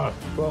 Bro,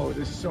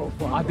 this is so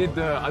fun. I did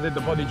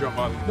the body drop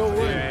one. No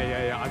way.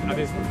 Yeah. I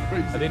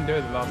didn't do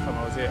it the last time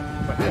I was here.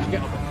 But how'd you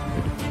get on it?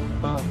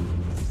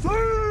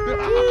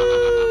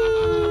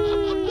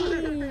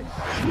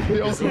 The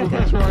ultimate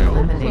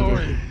betrayal.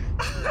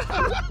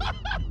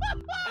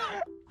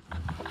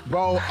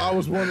 Bro, I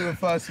was one of the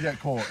first to get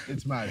caught.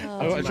 It's mad.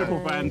 I got a triple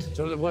band. Do you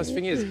know what the worst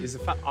thing is the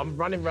fact I'm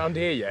running around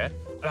here, yeah,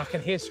 and I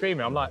can hear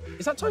screaming. I'm like,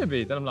 is that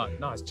Toby? Then I'm like,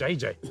 no, it's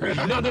JJ.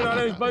 No,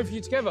 it's both of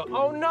you together.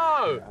 Oh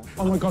no!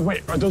 Oh my God,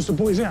 wait, are those the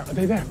boys there? Are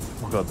they there?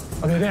 Oh God.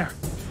 Are they there?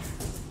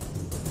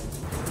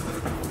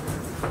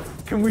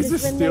 Can we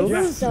just steal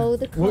this? Stole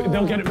the car.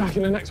 They'll get it back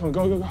in the next one.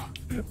 Go.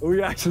 Are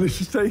we actually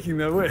just taking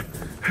their whip?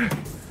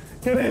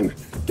 Get in!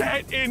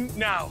 Get in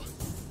now!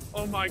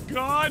 Oh my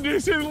God,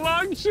 this is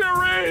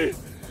luxury!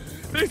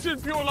 This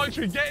is pure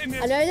luxury. Get in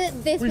this. I know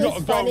that this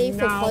was funny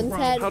for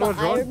content, but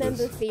I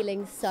remember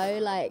feeling so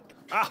like.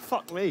 Ah,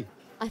 fuck me.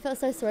 I felt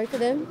so sorry for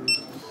them.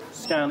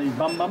 Scanny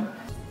bum.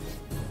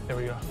 There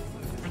we go.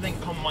 Everything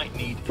Con might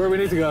need. Where we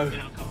need to go?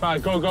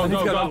 Right, go. Go.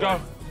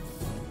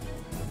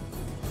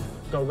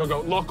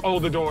 Lock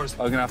all the doors.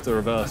 I'm gonna have to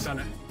reverse. I've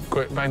done it.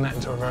 Quick, bang that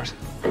into reverse.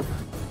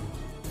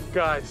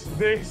 Guys,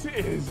 this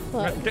is...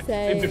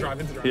 Get into drive.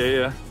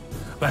 Yeah.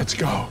 Let's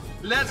go.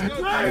 Let's go.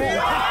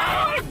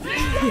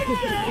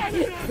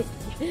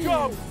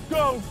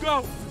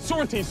 Go.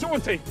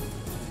 Sortie.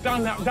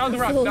 Down the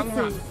ramp.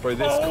 Bro,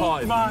 this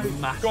car is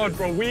massive. God,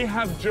 bro, we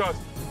have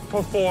just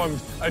performed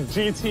a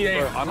GTA.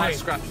 Bro, I might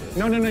scratch this.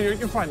 No,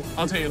 you're fine.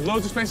 I'll tell you,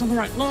 loads of space on the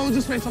right.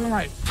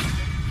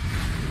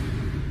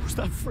 Was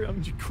that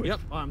 300 quid?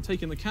 Yep, I'm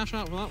taking the cash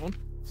out for that one.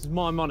 This is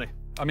my money.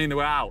 I mean,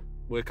 we're out.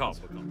 We're calm.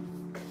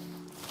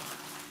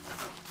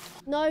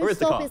 No, Where is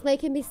the stop, car? it's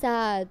making me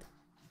sad.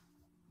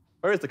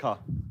 Where is the car?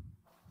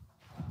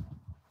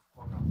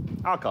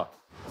 Our car.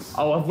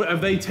 Oh,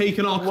 have they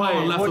taken our car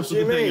and left us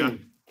with the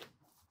thing?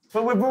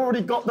 But we've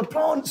already got the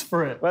plans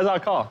for it. Where's our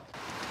car?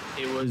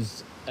 It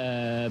was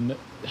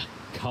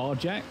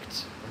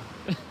carjacked.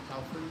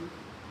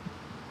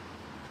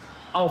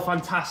 Oh,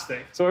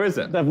 fantastic. So where is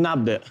it? They've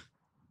nabbed it.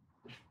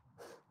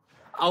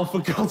 Oh, for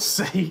God's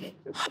sake.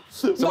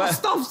 What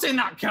stuff's in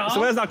that car? So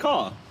where's that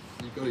car?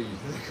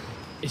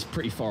 It's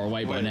pretty far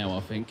away by now, I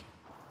think.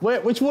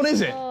 Which one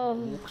is it?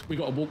 We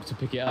got to walk to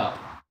pick it up.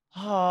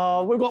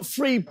 Oh, we've got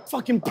 3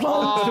 fucking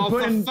plants to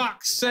put in. For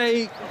fuck's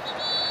sake.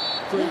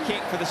 Free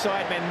kick for the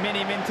sidemen.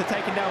 Mini Minter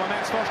taken down by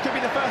Max Fox. Could be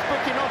the first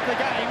booking of the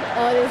game.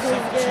 Oh, this is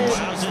good.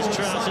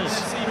 Trousers.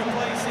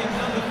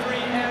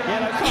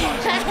 Yellow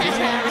card.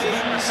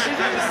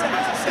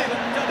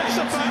 He's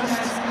the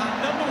first.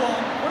 Number 1.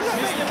 What does that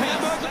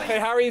mean? Okay,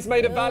 Harry's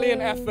made a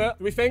valiant effort.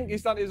 Do we think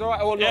he's done? He's all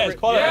right or not? Yeah, it's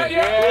quality.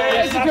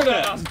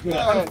 That's good.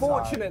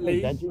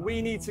 Unfortunately,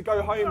 we need to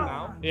go home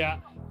now. Yeah.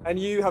 And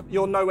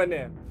you're nowhere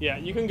near. Yeah,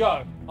 you can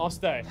go. I'll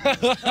stay.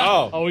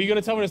 Oh, are you going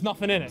to tell me there's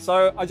nothing in it?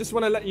 So I just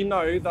want to let you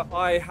know that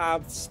I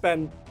have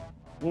spent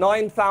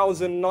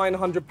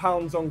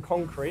 £9,900 on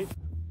concrete.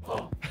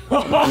 And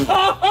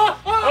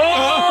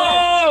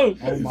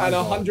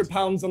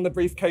 £100 on the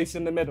briefcase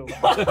in the middle.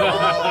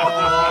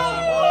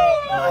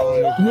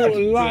 You're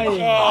lying.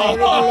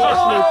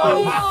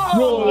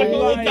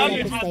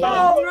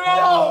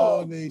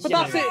 But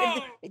that's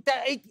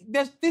it.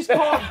 This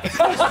can't.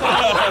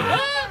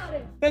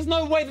 There's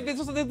no way that this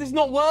is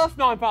not worth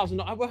 9,000.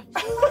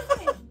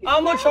 How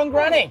much on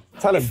Granny?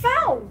 Tell him.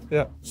 Found.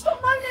 Yeah.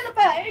 Stop moaning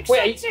about it.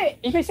 Accept it.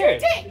 You being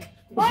serious? Dick.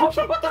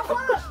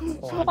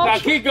 Now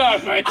keep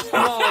going, mate.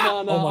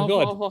 No. Oh my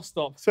God. I'll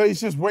stop. So he's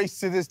just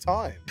wasted his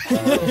time.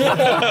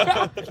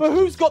 But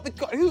who's got the...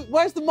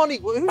 where's the money?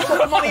 Who's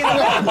got the money in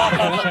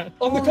the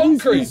On the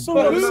concrete.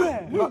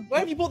 Where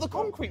have you bought the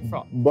concrete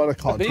from? But I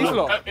can't. These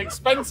lot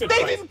expensive.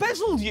 They've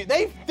embezzled you.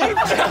 They've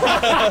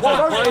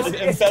Why is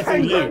it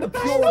embezzling you? the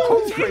pure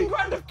concrete. 10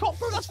 grand of cop,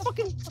 bro. That's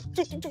fucking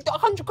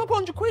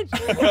 100 quid.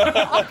 Do you want to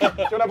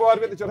have a word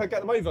with it? Do you want to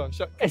get them over?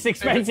 It's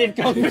expensive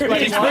concrete.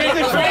 It's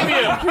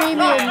premium.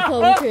 Premium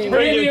concrete.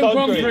 Premium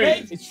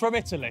concrete. It's from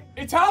Italy.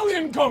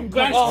 Italian concrete.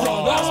 That's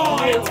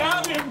my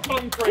Italian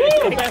concrete.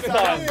 The best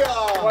time.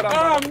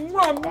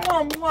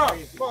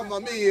 Mamma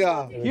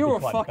mia. You're a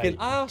fucking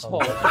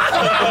asshole.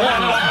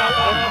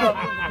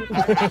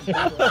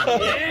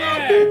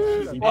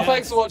 Well,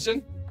 thanks for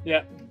watching.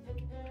 Yeah.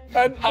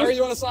 Harry,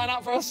 you want to sign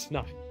out for us?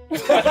 No.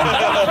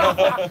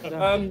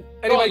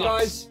 Anyway,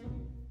 guys,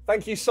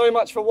 thank you so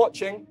much for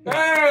watching.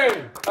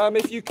 Hey!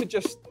 If you could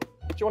just, do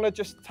you want to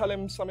just tell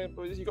him something?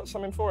 You got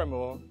something for him,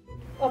 or?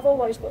 I've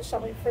always got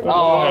something for him.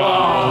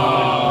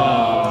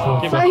 Oh.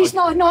 So he's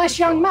not a nice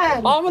young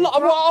man. I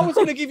was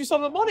going to give you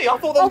some of the money. I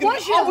thought that was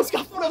going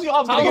to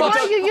Why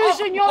are you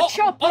using your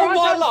chopper? All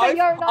my life,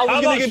 I I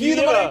was going to give you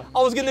the money.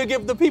 I was going to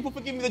give the people for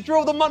giving me the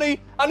drill the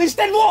money. And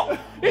instead what?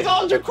 It's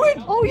 100 quid.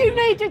 All you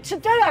needed to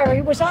do,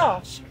 Harry, was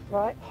ask,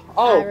 right?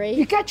 Harry.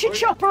 You get your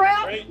chopper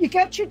out, you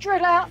get your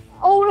drill out,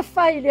 all a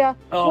failure,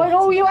 when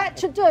all you had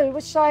to do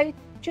was say,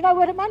 do you know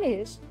where the money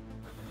is?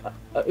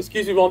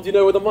 Excuse me, Mom, do you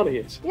know where the money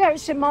is? Yeah,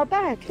 it's in my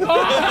bag. Let's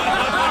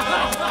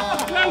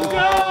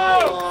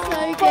go!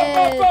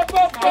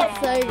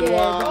 So good.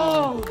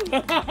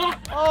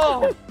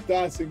 Oh,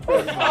 that's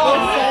incredible.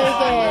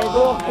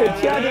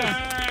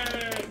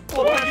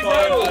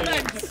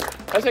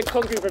 I said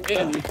concrete from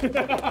Italy.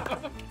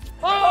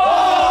 I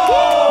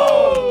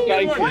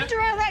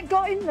wonder how that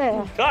got in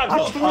there.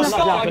 Yeah,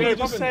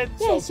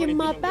 it's in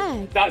my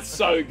bag. That's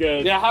so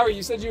good. Yeah, Harry,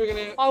 you said you were going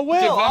to. I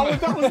will.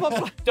 That was my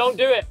plan. Don't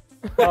do it.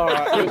 All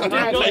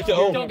right. Take it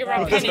all. Don't give her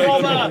a penny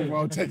more.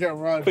 Well, take it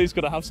and run. Please,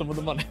 gotta have some of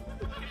the money.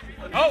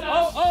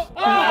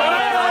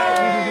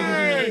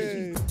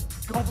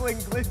 Gobbling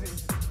glizzy.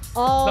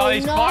 Oh, No,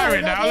 he's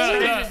firing not now.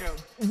 this. Look.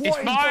 He's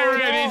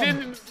firing. He's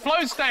in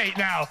flow state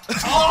now.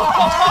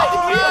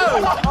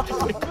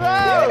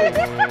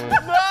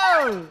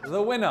 No!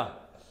 The winner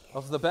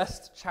of the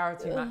best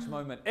charity match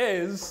moment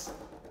is...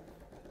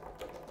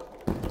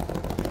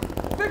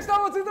 Big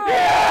Star 1, 2, 3!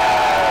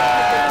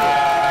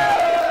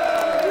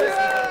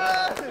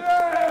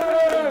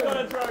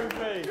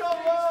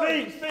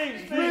 Speech.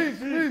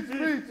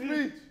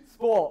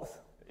 Sports.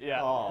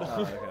 Yeah. Oh,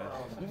 okay.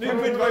 Who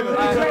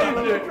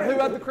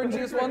had the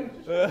cringiest one?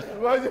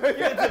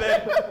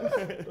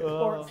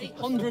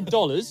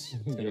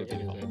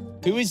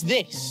 $800? Who is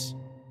this?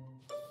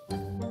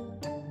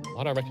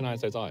 I don't recognise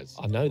those eyes.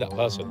 I know that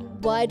person.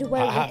 Why do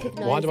I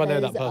recognize why do I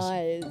know that those person?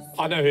 eyes?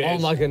 I know who it is. Oh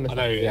my goodness. I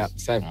know who it is. Yeah,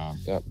 same.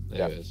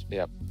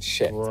 Yep.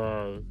 Shit.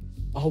 Bro.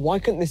 Oh, why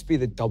couldn't this be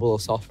the double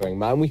of suffering,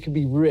 man? We could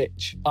be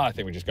rich. I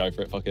think we just go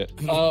for it. Fuck it.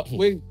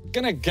 We're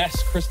gonna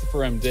guess Christopher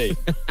MD.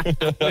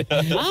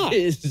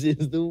 This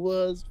is the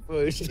worst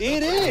push.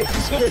 It is.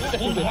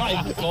 Oh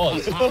my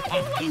God.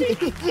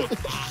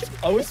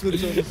 I whispered to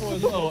him before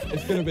as well.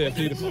 It's gonna be a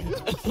beautiful.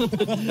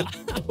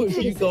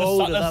 You got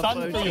hold of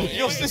that.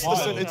 Your sister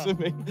sent it to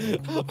me.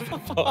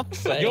 Fuck's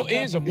sake. Your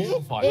ears are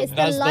mortified. It's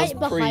the light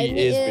behind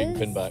the ears.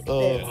 Pinned back.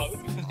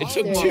 It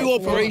took 2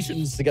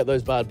 operations to get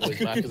those bad boys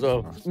back as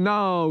well.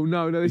 No,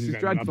 this is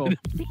dreadful.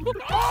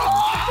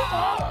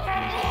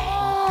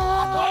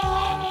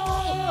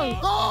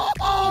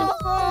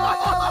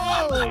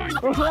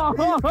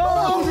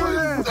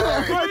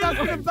 That's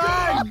the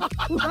bag!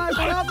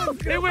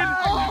 It went.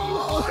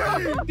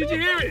 Did you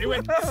hear it? It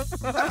went.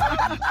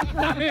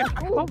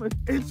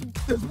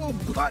 There's more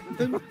black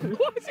than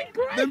What is it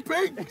grey? than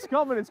pink. It's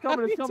coming. It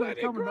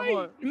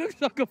looks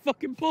like a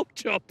fucking pork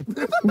chop.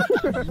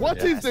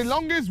 What is the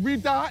longest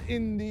reader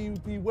in the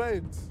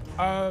words?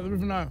 The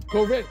River Nile.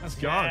 Correct. Let's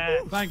go.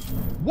 Thanks.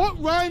 What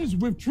rhymes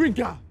with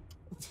trigger?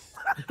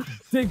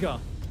 Digger.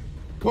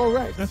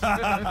 Correct.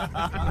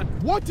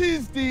 What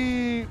is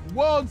the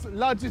world's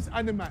largest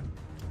animal?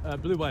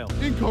 Blue whale.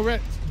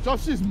 Incorrect.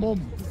 Josh's mom.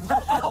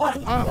 And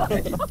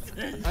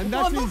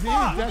that is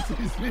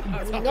it.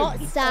 Not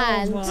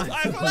sand.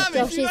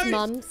 Josh's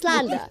mum.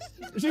 Slander.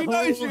 She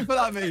knows she put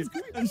at me,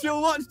 and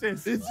she'll watch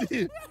this.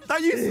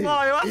 Don't you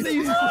smile? I see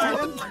you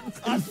smiling.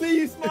 I see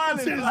you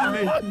smiling at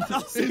me.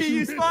 I see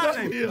you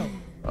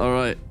smiling. All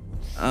right,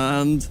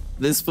 and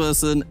this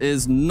person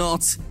is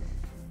not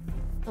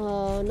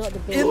Oh, not the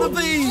bee. in the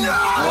bee.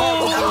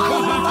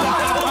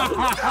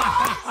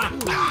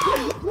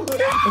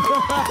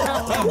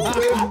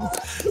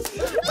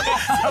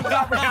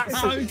 That's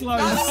so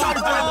close. So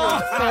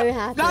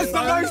happy. That's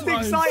the most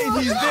excited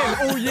he's been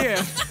all year.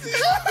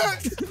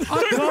 I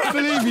can't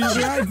believe he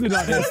reacted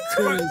like this.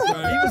 He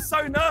was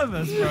so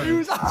nervous, bro. He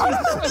was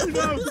actually so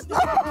nervous.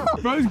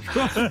 Bro's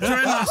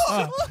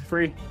crying.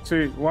 3,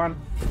 2, 1.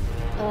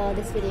 Oh,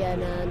 this video,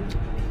 man.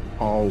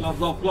 Oh. It has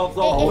the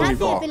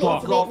ability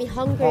to make me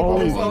hungry, but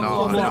at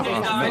the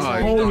same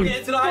time,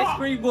 Get to the ice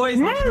cream, boys.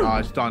 No,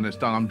 it's done. It's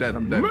done. I'm dead.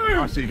 I'm dead.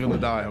 I see you're gonna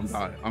die.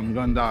 I'm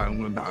gonna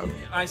die.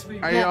 Ice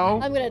cream. Hey,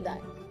 yo. I'm gonna die.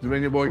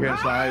 When your boy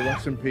gets died,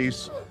 rest in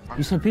peace.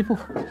 You said people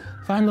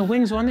find the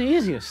wings one the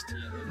easiest.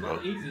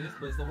 Not the easiest,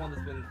 but it's the one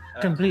that's been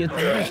Completed.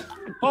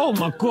 Oh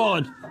my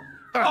god.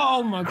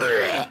 Oh my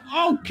god.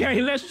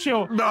 Okay, let's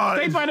chill. No.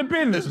 Stay by the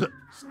bin. Stay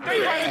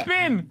by the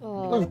bin.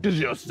 Because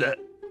you're sick.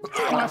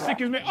 How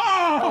sick is me?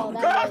 Oh,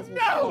 god,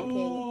 no.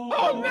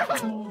 Oh no.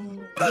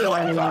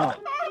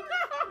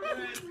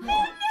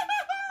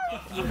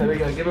 There we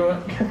go, give her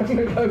a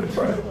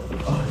GoPro.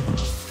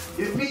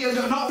 It's me, you're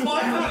not my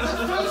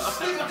hand. Don't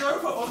stick a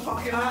GoPro on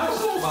fucking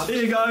ass.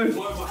 Here you go.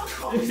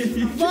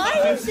 Why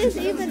is this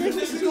even a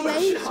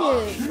situation?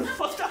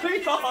 What's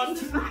going on?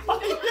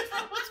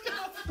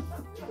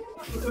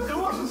 The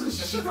door doesn't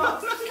shut.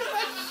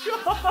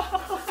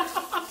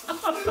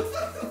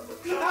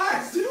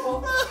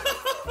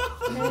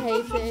 I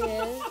hate it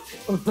here.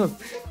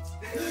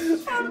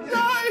 I'm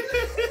dying.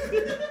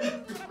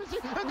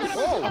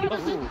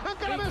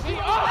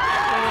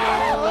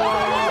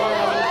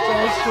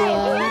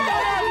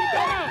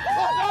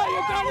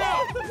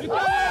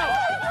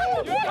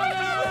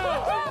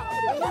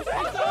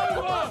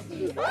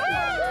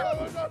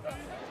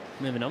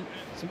 Moving on.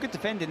 Some good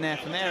defending there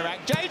from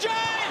Eric. JJ! Oh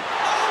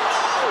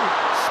no!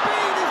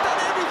 Speed has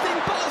done everything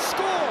but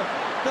score.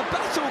 The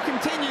battle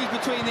continues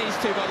between these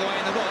two, by the way,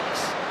 in the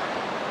box.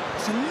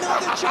 It's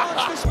another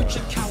chance for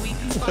Richard Cowie.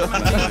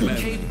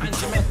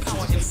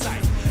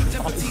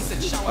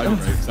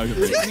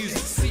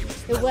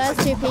 The worst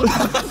two people.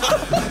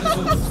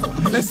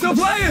 They're still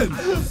playing!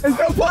 It's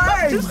still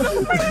playing!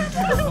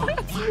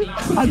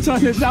 I'm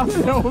trying it down a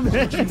little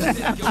bit.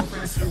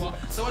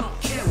 So I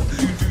don't care what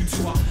you do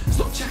to her.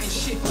 Stop chatting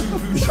shit.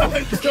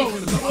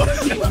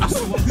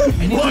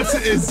 What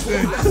is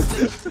this?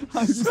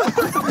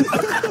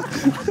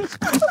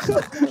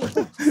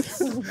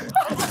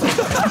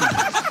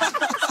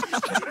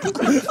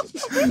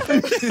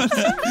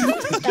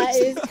 That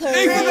is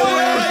crazy. That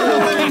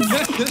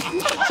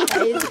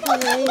is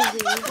crazy.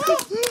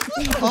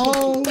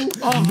 Oh,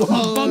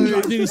 my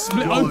nearly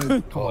split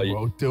open. Come on,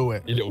 bro, do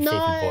it. You little No,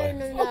 filthy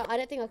boy. no, I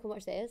don't think I can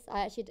watch this.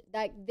 I actually,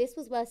 like, this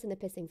was worse than the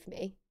pissing for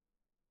me.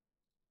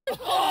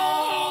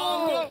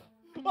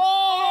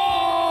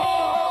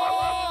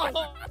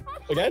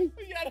 Again?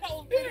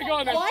 Why did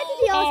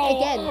he ask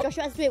again?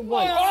 Joshua has to do it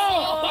once.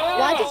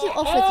 Why did you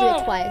offer to do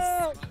it twice?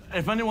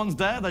 If anyone's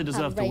there, they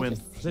deserve to win.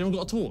 Has anyone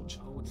got a torch?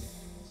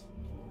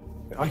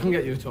 I can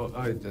get you a talk.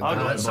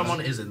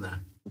 Someone is in there.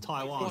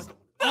 Taiwan.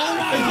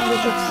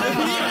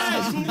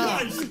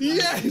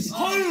 Yes!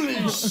 Holy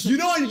You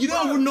know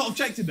I would not have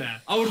checked it there.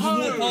 I would have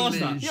just walked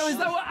past that. Yo, is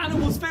that what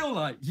animals feel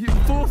like? You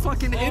four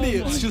fucking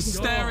idiots just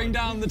staring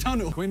down the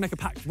tunnel. Can we make a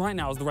pact right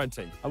now as the red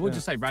team? I would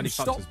just say Randy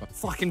Stop fucks us, but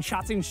fucking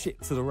chatting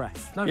shit to the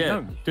ref. No, Yeah,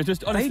 don't.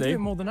 just They honestly. do it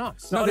more than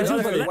us. No, they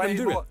do, but let them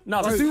do it. No,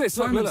 let's do this.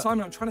 Simon, Look.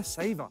 Simon, I'm trying to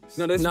save us.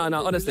 No,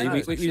 honestly,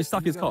 we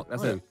stuck his cock.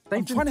 That's it.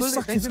 They've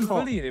been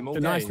bullying him all day.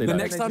 Nicely, The though.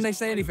 next time they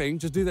say anything,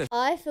 just do this.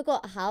 I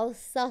forgot how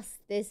sus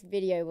this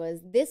video was.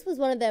 This was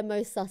one of their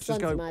most sus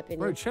ones, in my opinion.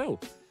 Bro, chill.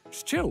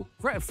 Just chill.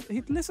 Ref,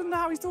 listen to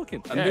how he's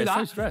talking. And Yeah, do it's so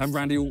that. stressed. And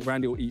Randy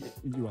will eat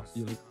you up.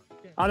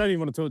 I don't even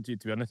want to talk to you,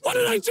 to be honest. What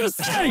did I just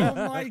say? Oh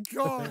my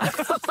god!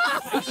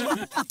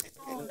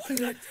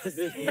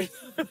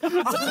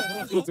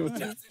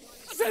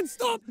 Said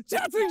stop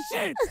chatting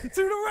shit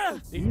to the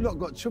ref. You lot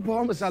got triple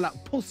homicide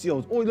like pussies.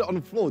 All you lot on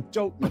the floor,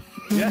 joking.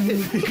 Yeah?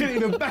 You couldn't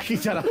even back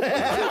each other.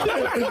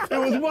 It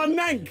was one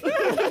nank.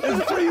 It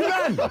was 3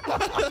 men.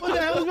 What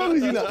the hell's wrong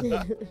with you lot?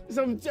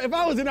 If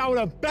I was in, I would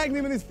have banged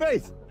him in his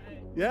face.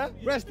 Yeah?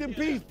 Rest in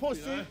peace,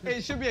 pussy.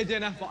 It should be a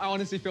DNF, but I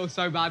honestly feel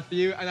so bad for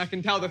you, and I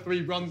can tell the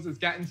 3 bronzes is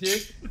getting to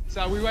you.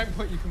 So we won't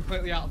put you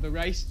completely out of the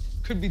race.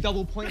 Could be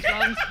double points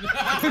round.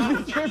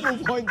 Could be triple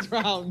points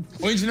round.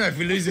 What do you know? If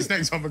we lose this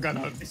next time, we're going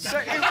home. So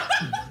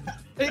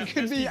it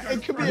could be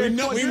We've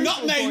not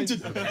named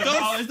him.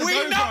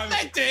 We've not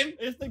named him.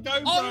 It's the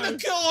GoPro. On the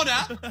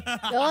corner.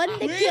 On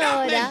the We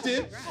not named corner.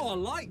 him. Oh, I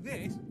like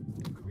this.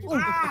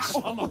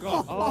 Oh my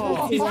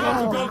god! He's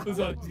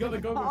got the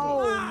goggles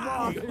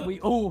on. We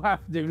all have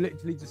to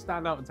literally just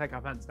stand up and take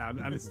our pants down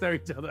and stare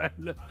at each other.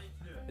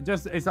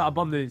 It's like a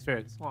bonding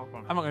experience. I'm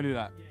not going to do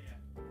that.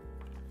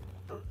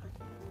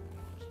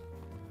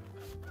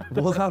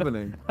 What's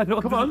happening? I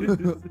don't want to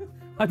do this.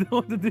 I don't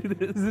want to do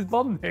this. This is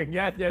bonding.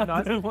 Yeah, nice.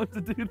 I don't want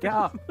to do this. Get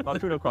up. I'll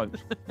do the crunch.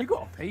 You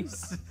got a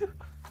piece.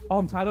 Oh,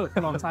 I'm tied up.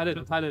 Come on, I'm tied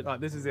up. Right,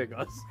 this is it,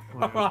 guys.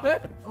 All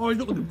right. Oh, he's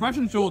got the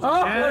compression shorts.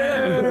 Oh,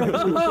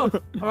 yeah.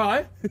 All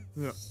right.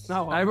 Yeah.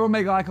 Now what? Everyone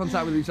make eye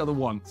contact with each other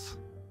once.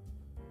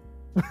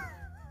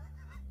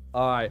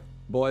 All right,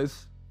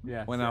 boys.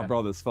 Yeah. We're now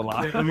brothers for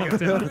life.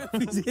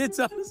 He's hit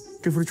us.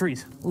 Go for the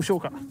trees. All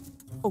shortcut.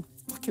 Oh,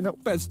 fucking hell.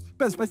 Bez.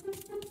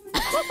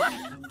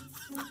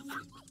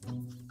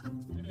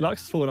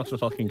 Lux is falling off the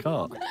fucking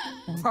cart.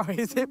 Bro,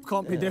 his hip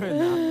can't be doing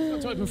that. I'm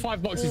to open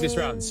 5 boxes this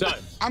round, so.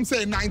 I'm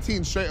saying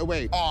 19 straight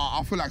away. Oh,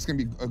 I feel like it's going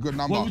to be a good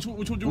number. Well, which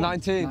one do you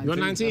want? 19. You're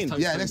 19?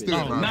 Yeah, let's do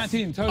it, bro.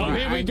 19, Toby. Oh,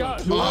 here we go.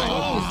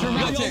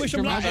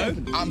 Dramatic.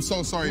 I'm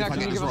so sorry if I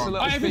get this wrong.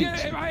 If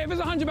it's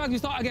 100 bags, you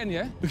start again,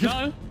 yeah?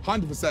 No?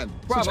 100%.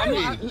 Bro,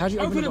 How do you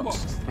open the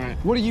box? Right.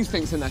 What do you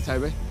think's in there,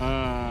 Toby?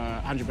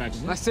 100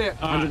 bags. That's it.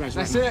 100 bags.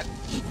 That's it.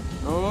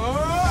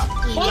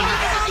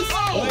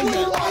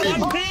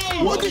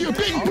 What do you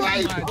think,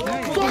 play?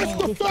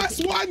 The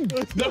first one.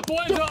 The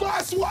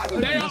first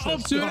one. They are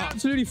off to an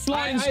absolutely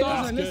flying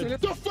start.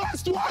 The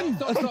first one.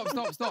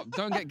 Stop.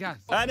 Don't get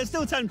gassed. There's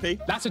still 10p.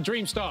 That's a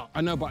dream start.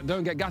 I know, but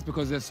don't get gassed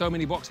because there's so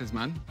many boxes,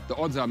 man. The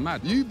odds are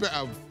mad. You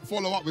better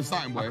follow up with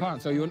something, boy. I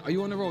can't. So are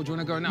you on the roll? Do you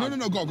want to go now?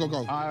 No,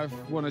 go. I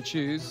want to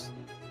choose.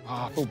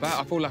 I feel bad.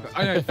 I feel like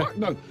fuck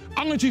no.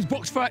 I'm gonna choose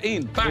box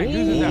 13. Bang.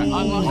 Who's in there?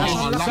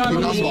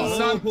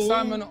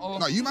 Simon or...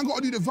 No, you man got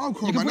to do the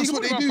Velcro, man. That's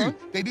what they do.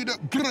 They do the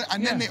grr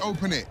and then they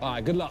open it. All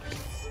right, good luck.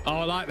 Oh,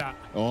 I like that.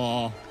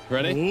 Oh,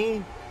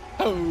 ready?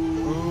 Oh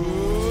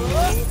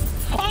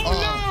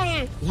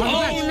no!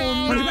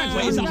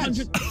 Wait, is that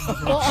 100?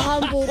 Got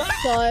humbled so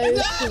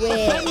quick.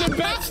 From the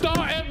best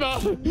start ever.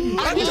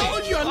 I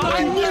told you.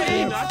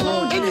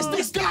 And it's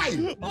this guy.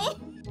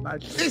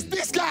 It's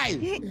this guy!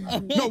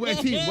 No, we're a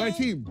team.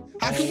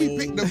 How can we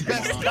pick the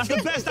best? That's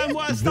the best and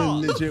worst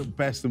start. The legit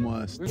best and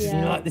worst. You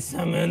like the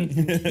salmon?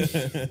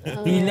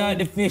 You like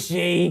the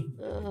fishy?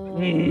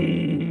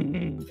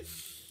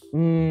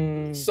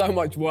 So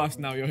much worse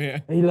now you're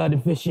here. You like the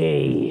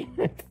fishy?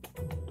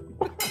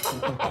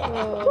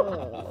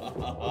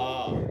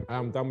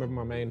 I'm done with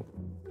my main.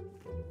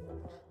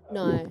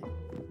 No.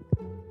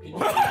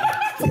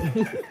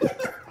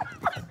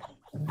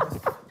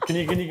 Can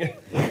you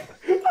get...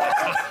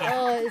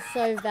 Oh, it's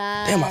so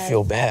bad. Damn, I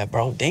feel bad,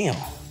 bro. Damn.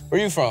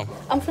 Where are you from?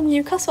 I'm from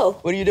Newcastle.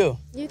 What do you do?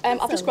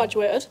 I've just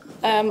graduated.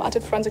 I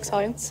did forensic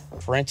science.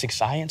 Forensic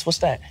science? What's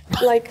that?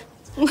 Like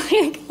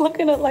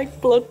looking at like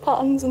blood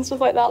patterns and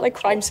stuff like that, like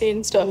crime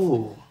scene stuff.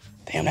 Ooh.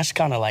 Damn, that's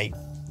kind of like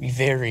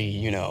very,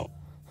 you know.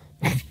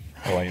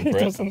 He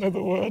doesn't know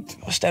the word.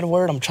 What's that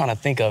word? I'm trying to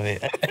think of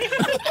it.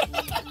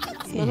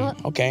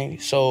 Okay,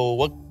 so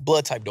what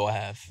blood type do I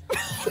have?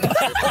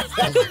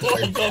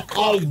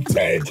 I'm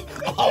dead.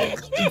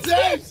 I'm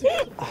dead.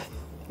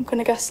 I'm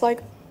gonna guess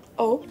like,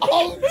 oh.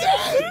 I'm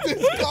dead.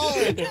 This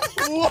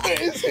guy. What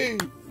is he?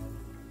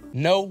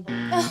 No.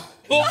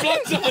 What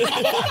blood type?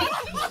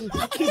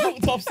 He's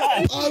not top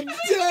side. I'm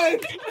dead.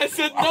 I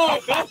said no.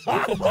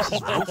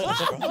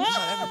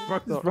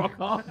 It's rock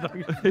hard.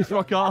 It's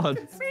rock hard.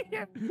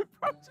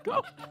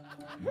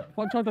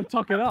 I'm trying to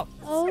tuck it up.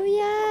 Oh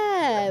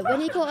yeah,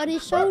 when he got on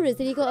his shoulders,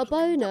 then he got a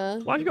boner.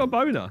 Why have you got a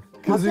boner?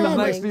 Because What's he's next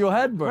happening? to your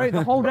head, bro. Wait,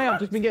 the whole day I've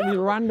just been getting these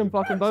random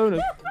fucking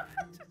boners.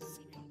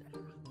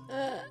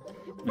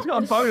 He's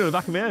got a boner on the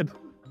back of my head.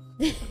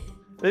 You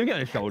get on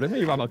his shoulder.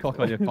 You ram my cock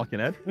on your fucking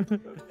head.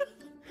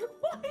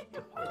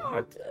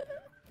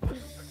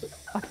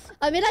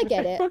 I mean, I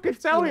get it. I can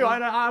tell you, I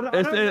don't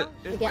know.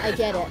 Yeah, I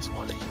get it. I can't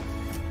find it.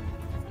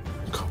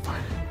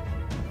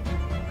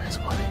 Where's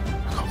Wally?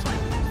 I can't find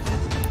it.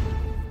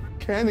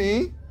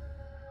 Kenny,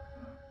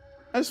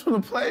 I just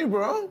want to play,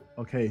 bro.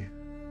 Okay,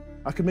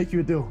 I can make you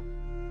a deal.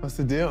 What's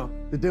the deal?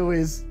 The deal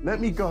is let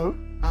me go.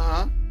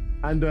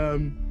 And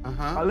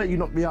I'll let you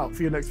knock me out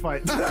for your next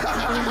fight. Stay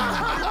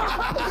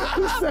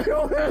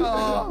on it.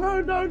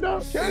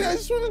 No. Kenny, I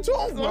just want to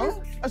talk,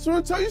 bro. I just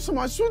want to tell you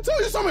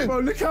something. Bro,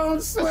 look how I'm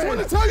sweating. I just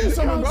want to tell you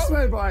something, bro.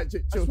 Bro. Right,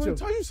 chill. I just want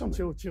to tell you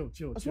something. Chill.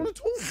 I just want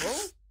to talk, bro.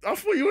 I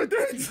thought you were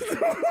dead.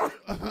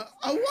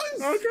 I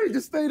was. Okay,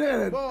 just stay there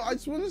then. Bro, I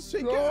just want to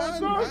shake your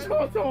hand, man.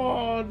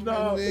 Oh,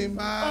 no. Kenny,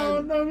 man.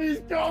 Oh, no, he's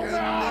gone,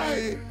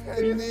 man.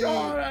 Kenny. He's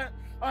gone, man.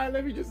 All right,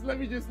 let me just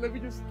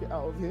get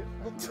out of here.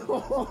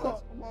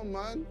 Come on,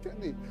 man.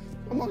 Kenny.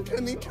 Come on,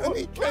 Kenny.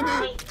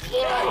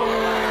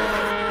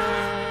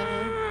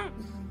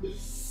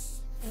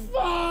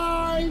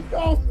 Fine,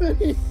 off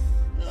me.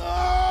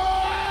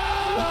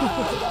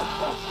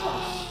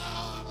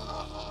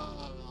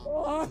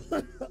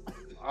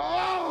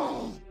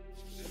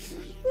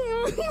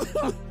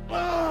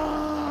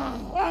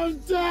 I'm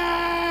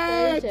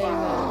dead.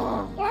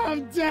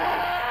 I'm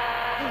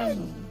dead.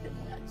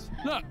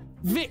 Look,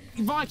 Vic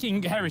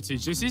Viking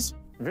heritage. This is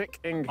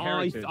Viking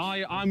heritage.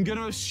 I'm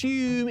gonna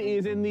assume he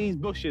is in these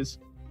bushes.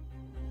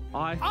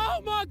 Oh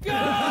my god!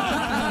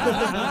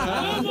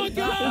 Oh my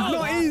god! It's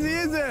not easy,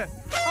 is it?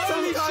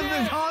 Sometimes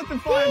it's hard to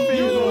find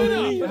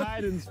people.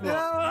 Hiding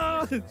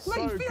spot. It's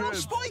so Feel how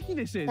spiky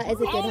this is. That is a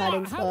good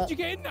hiding How spot. did you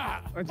get in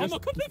that? Feel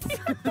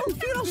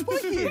how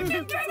spiky it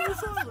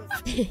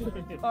is.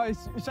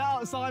 Oh,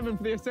 shout out Simon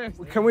for the assist.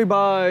 Can we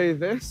buy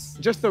this?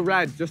 Just the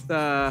red,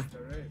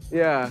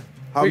 yeah.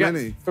 How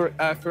many? 3.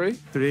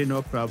 3,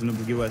 no problem.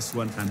 Give us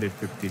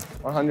 150.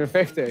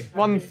 150.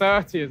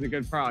 130 is a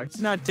good price.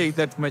 Not take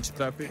that much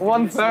traffic.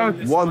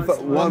 130.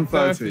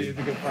 130 is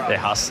a good price. They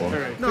hustle.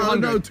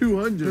 No,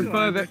 200.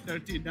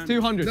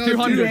 200.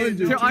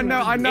 I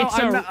know.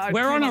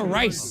 We're on a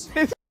race.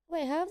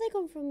 Wait, how have they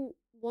gone from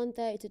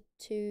 130 to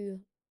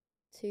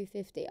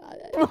 250.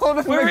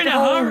 We're in a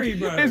hurry,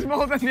 bro. It's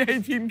more than the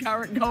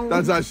 18-karat gold.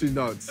 That's actually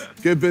nuts.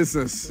 Good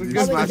business. You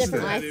Oh, smashed it's a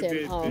it. different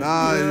item. Oh.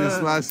 Nah, you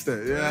smashed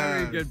it. Yeah.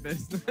 Very good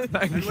business.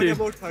 Thank And you.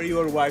 what about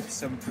your wife?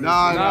 Some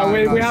No,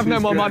 we have no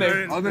she's more good. money.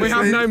 Honestly, We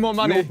have no more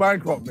money. You're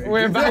bankrupt, mate.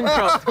 We're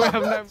bankrupt. We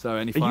have no. So,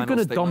 any Are you final going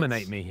to statements?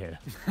 dominate me here?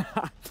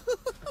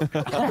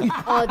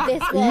 Oh,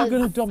 this Are you was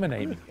going to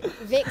dominate me?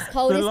 Vic's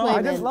coldest I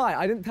moment. didn't lie.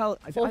 I didn't tell.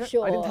 I For didn't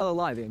sure. tell a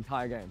lie the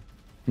entire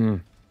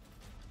game.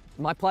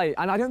 My play,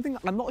 and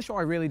I'm not sure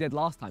I really did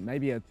last time.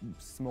 Maybe a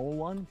small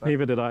one. But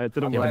Neither did I. It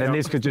didn't work. Then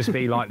this could just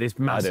be like this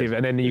massive,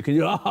 and then you can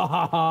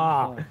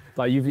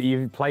like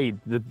you've played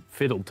the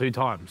fiddle 2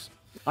 times.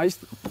 I used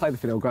to play the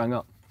fiddle growing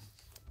up.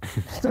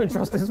 Don't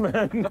trust this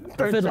man.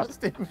 Don't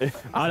trust him.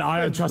 I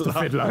don't trust a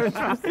fiddler.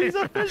 He's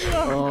a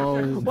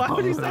fiddler. Why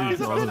would you say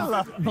he's a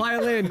fiddler?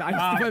 Violin. I used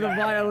to play the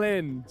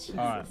violin.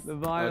 All right. The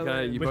violin.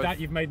 Okay, With that,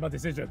 you've made my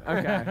decision.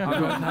 Okay. You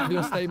both have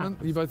your statement.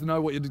 You both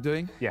know what you're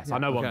doing? Yes, I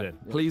know what I'm doing.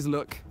 Please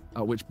look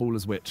at which ball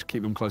is which.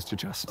 Keep them close to your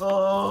chest.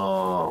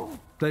 Oh.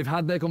 They've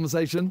had their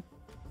conversation.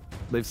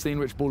 They've seen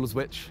which ball is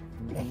which.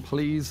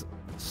 Please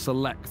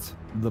select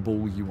the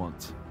ball you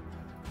want.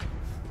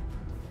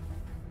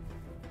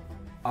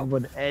 I'm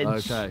an edge.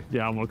 Okay.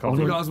 Yeah, I'm on You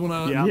confident. guys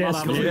want to? Yeah, Yes,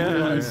 I'm on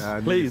I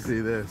need please. to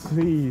see this.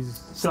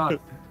 Please. So,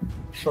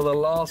 for the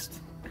last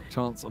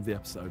chance of the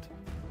episode,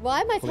 Why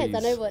am I tense? I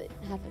Please. know what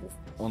happens.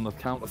 on the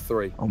count of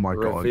 3, Oh my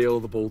God. reveal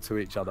the ball to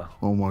each other.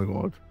 Oh my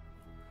God.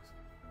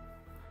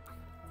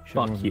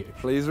 Fuck you.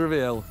 Please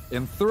reveal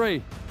in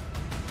 3,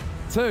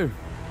 2,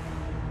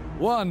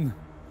 1.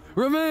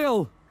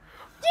 Reveal!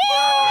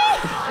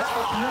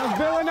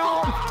 Villain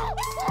up.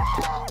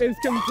 It's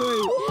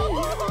complete.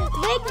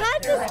 Vic had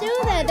to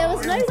steal there. There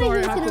was no way he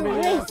was going to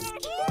risk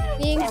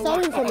being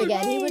stolen from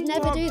again. He would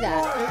never do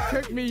that.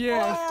 It took me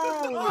years.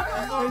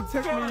 It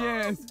took me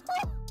years.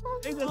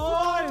 It's a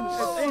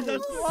slime. It's a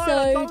slime.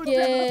 So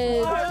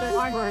good.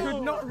 I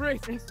could not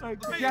risk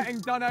getting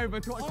done over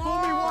twice. Fool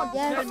me once,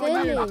 Yeah, shame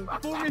on you. silly.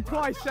 Fool me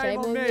twice, shame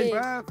on on me. you.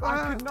 I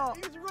could not.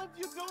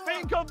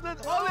 Think of the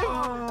olive.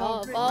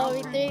 Oh, follow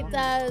me 3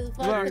 times.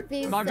 Follow the Look,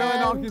 piece my villain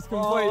arc down. is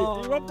complete.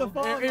 You robbed the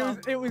father.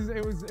 It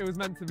was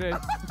meant to be.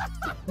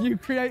 You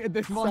created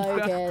this monster.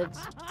 So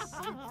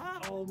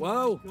good.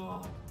 Well,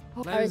 I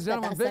ladies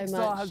and respect gentlemen, that so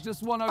Vicstar much. has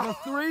just won over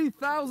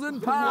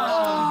 £3,000.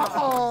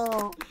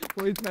 Oh,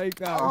 We take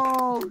that.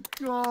 oh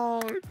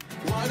God.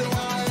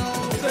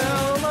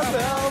 Tell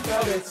myself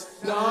that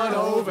it's not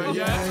over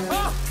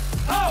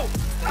yet.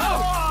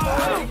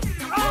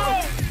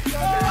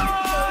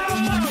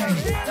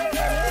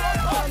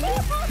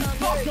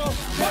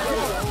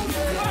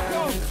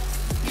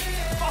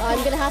 I'm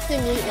going to have to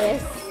mute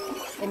this.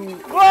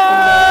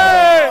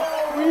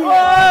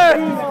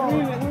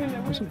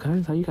 What's up,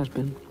 guys? How you guys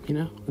been? You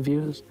know, the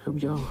viewers.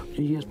 Hope your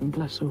New Year's been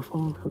blessed so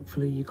far.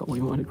 Hopefully you got what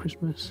you wanted at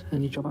Christmas,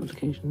 any job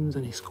applications,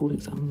 any school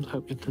exams.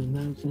 Hope you're doing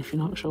those. And if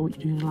you're not sure what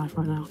you're doing in life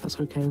right now, that's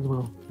okay as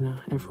well. You know,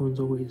 everyone's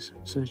always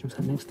searching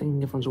for that next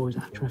thing. Everyone's always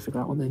trying to figure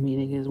out what their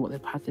meaning is, what their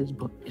path is.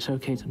 But it's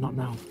okay to not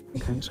know.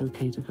 Okay, it's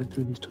okay to go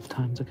through these tough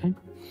times. Okay,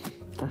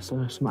 that's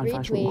some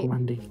advice from Uncle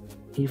Randy.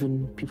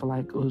 Even people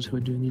like us who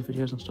are doing these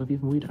videos and stuff,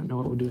 even we don't know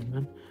what we're doing,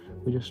 man.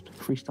 We're just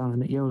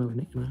freestyling it, YOLOing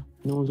it, you know.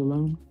 No one's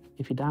alone.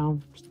 If you're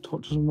down, just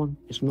talk to someone.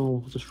 It's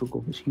normal to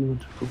struggle. It's human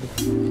to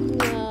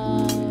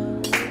struggle.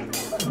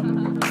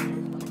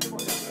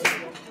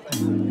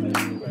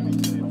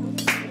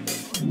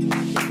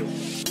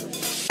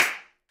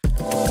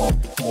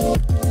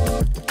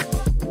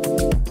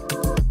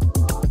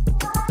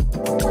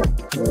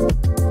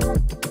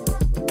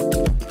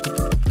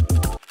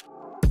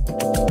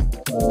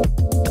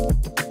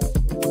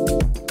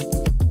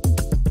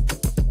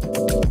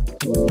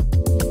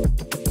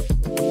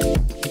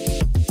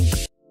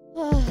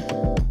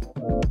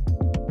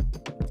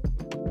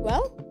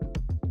 Well,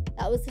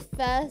 that was the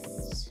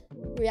first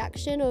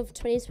reaction of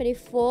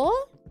 2024.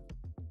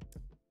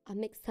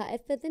 I'm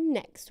excited for the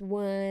next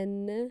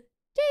one.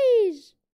 Jeez.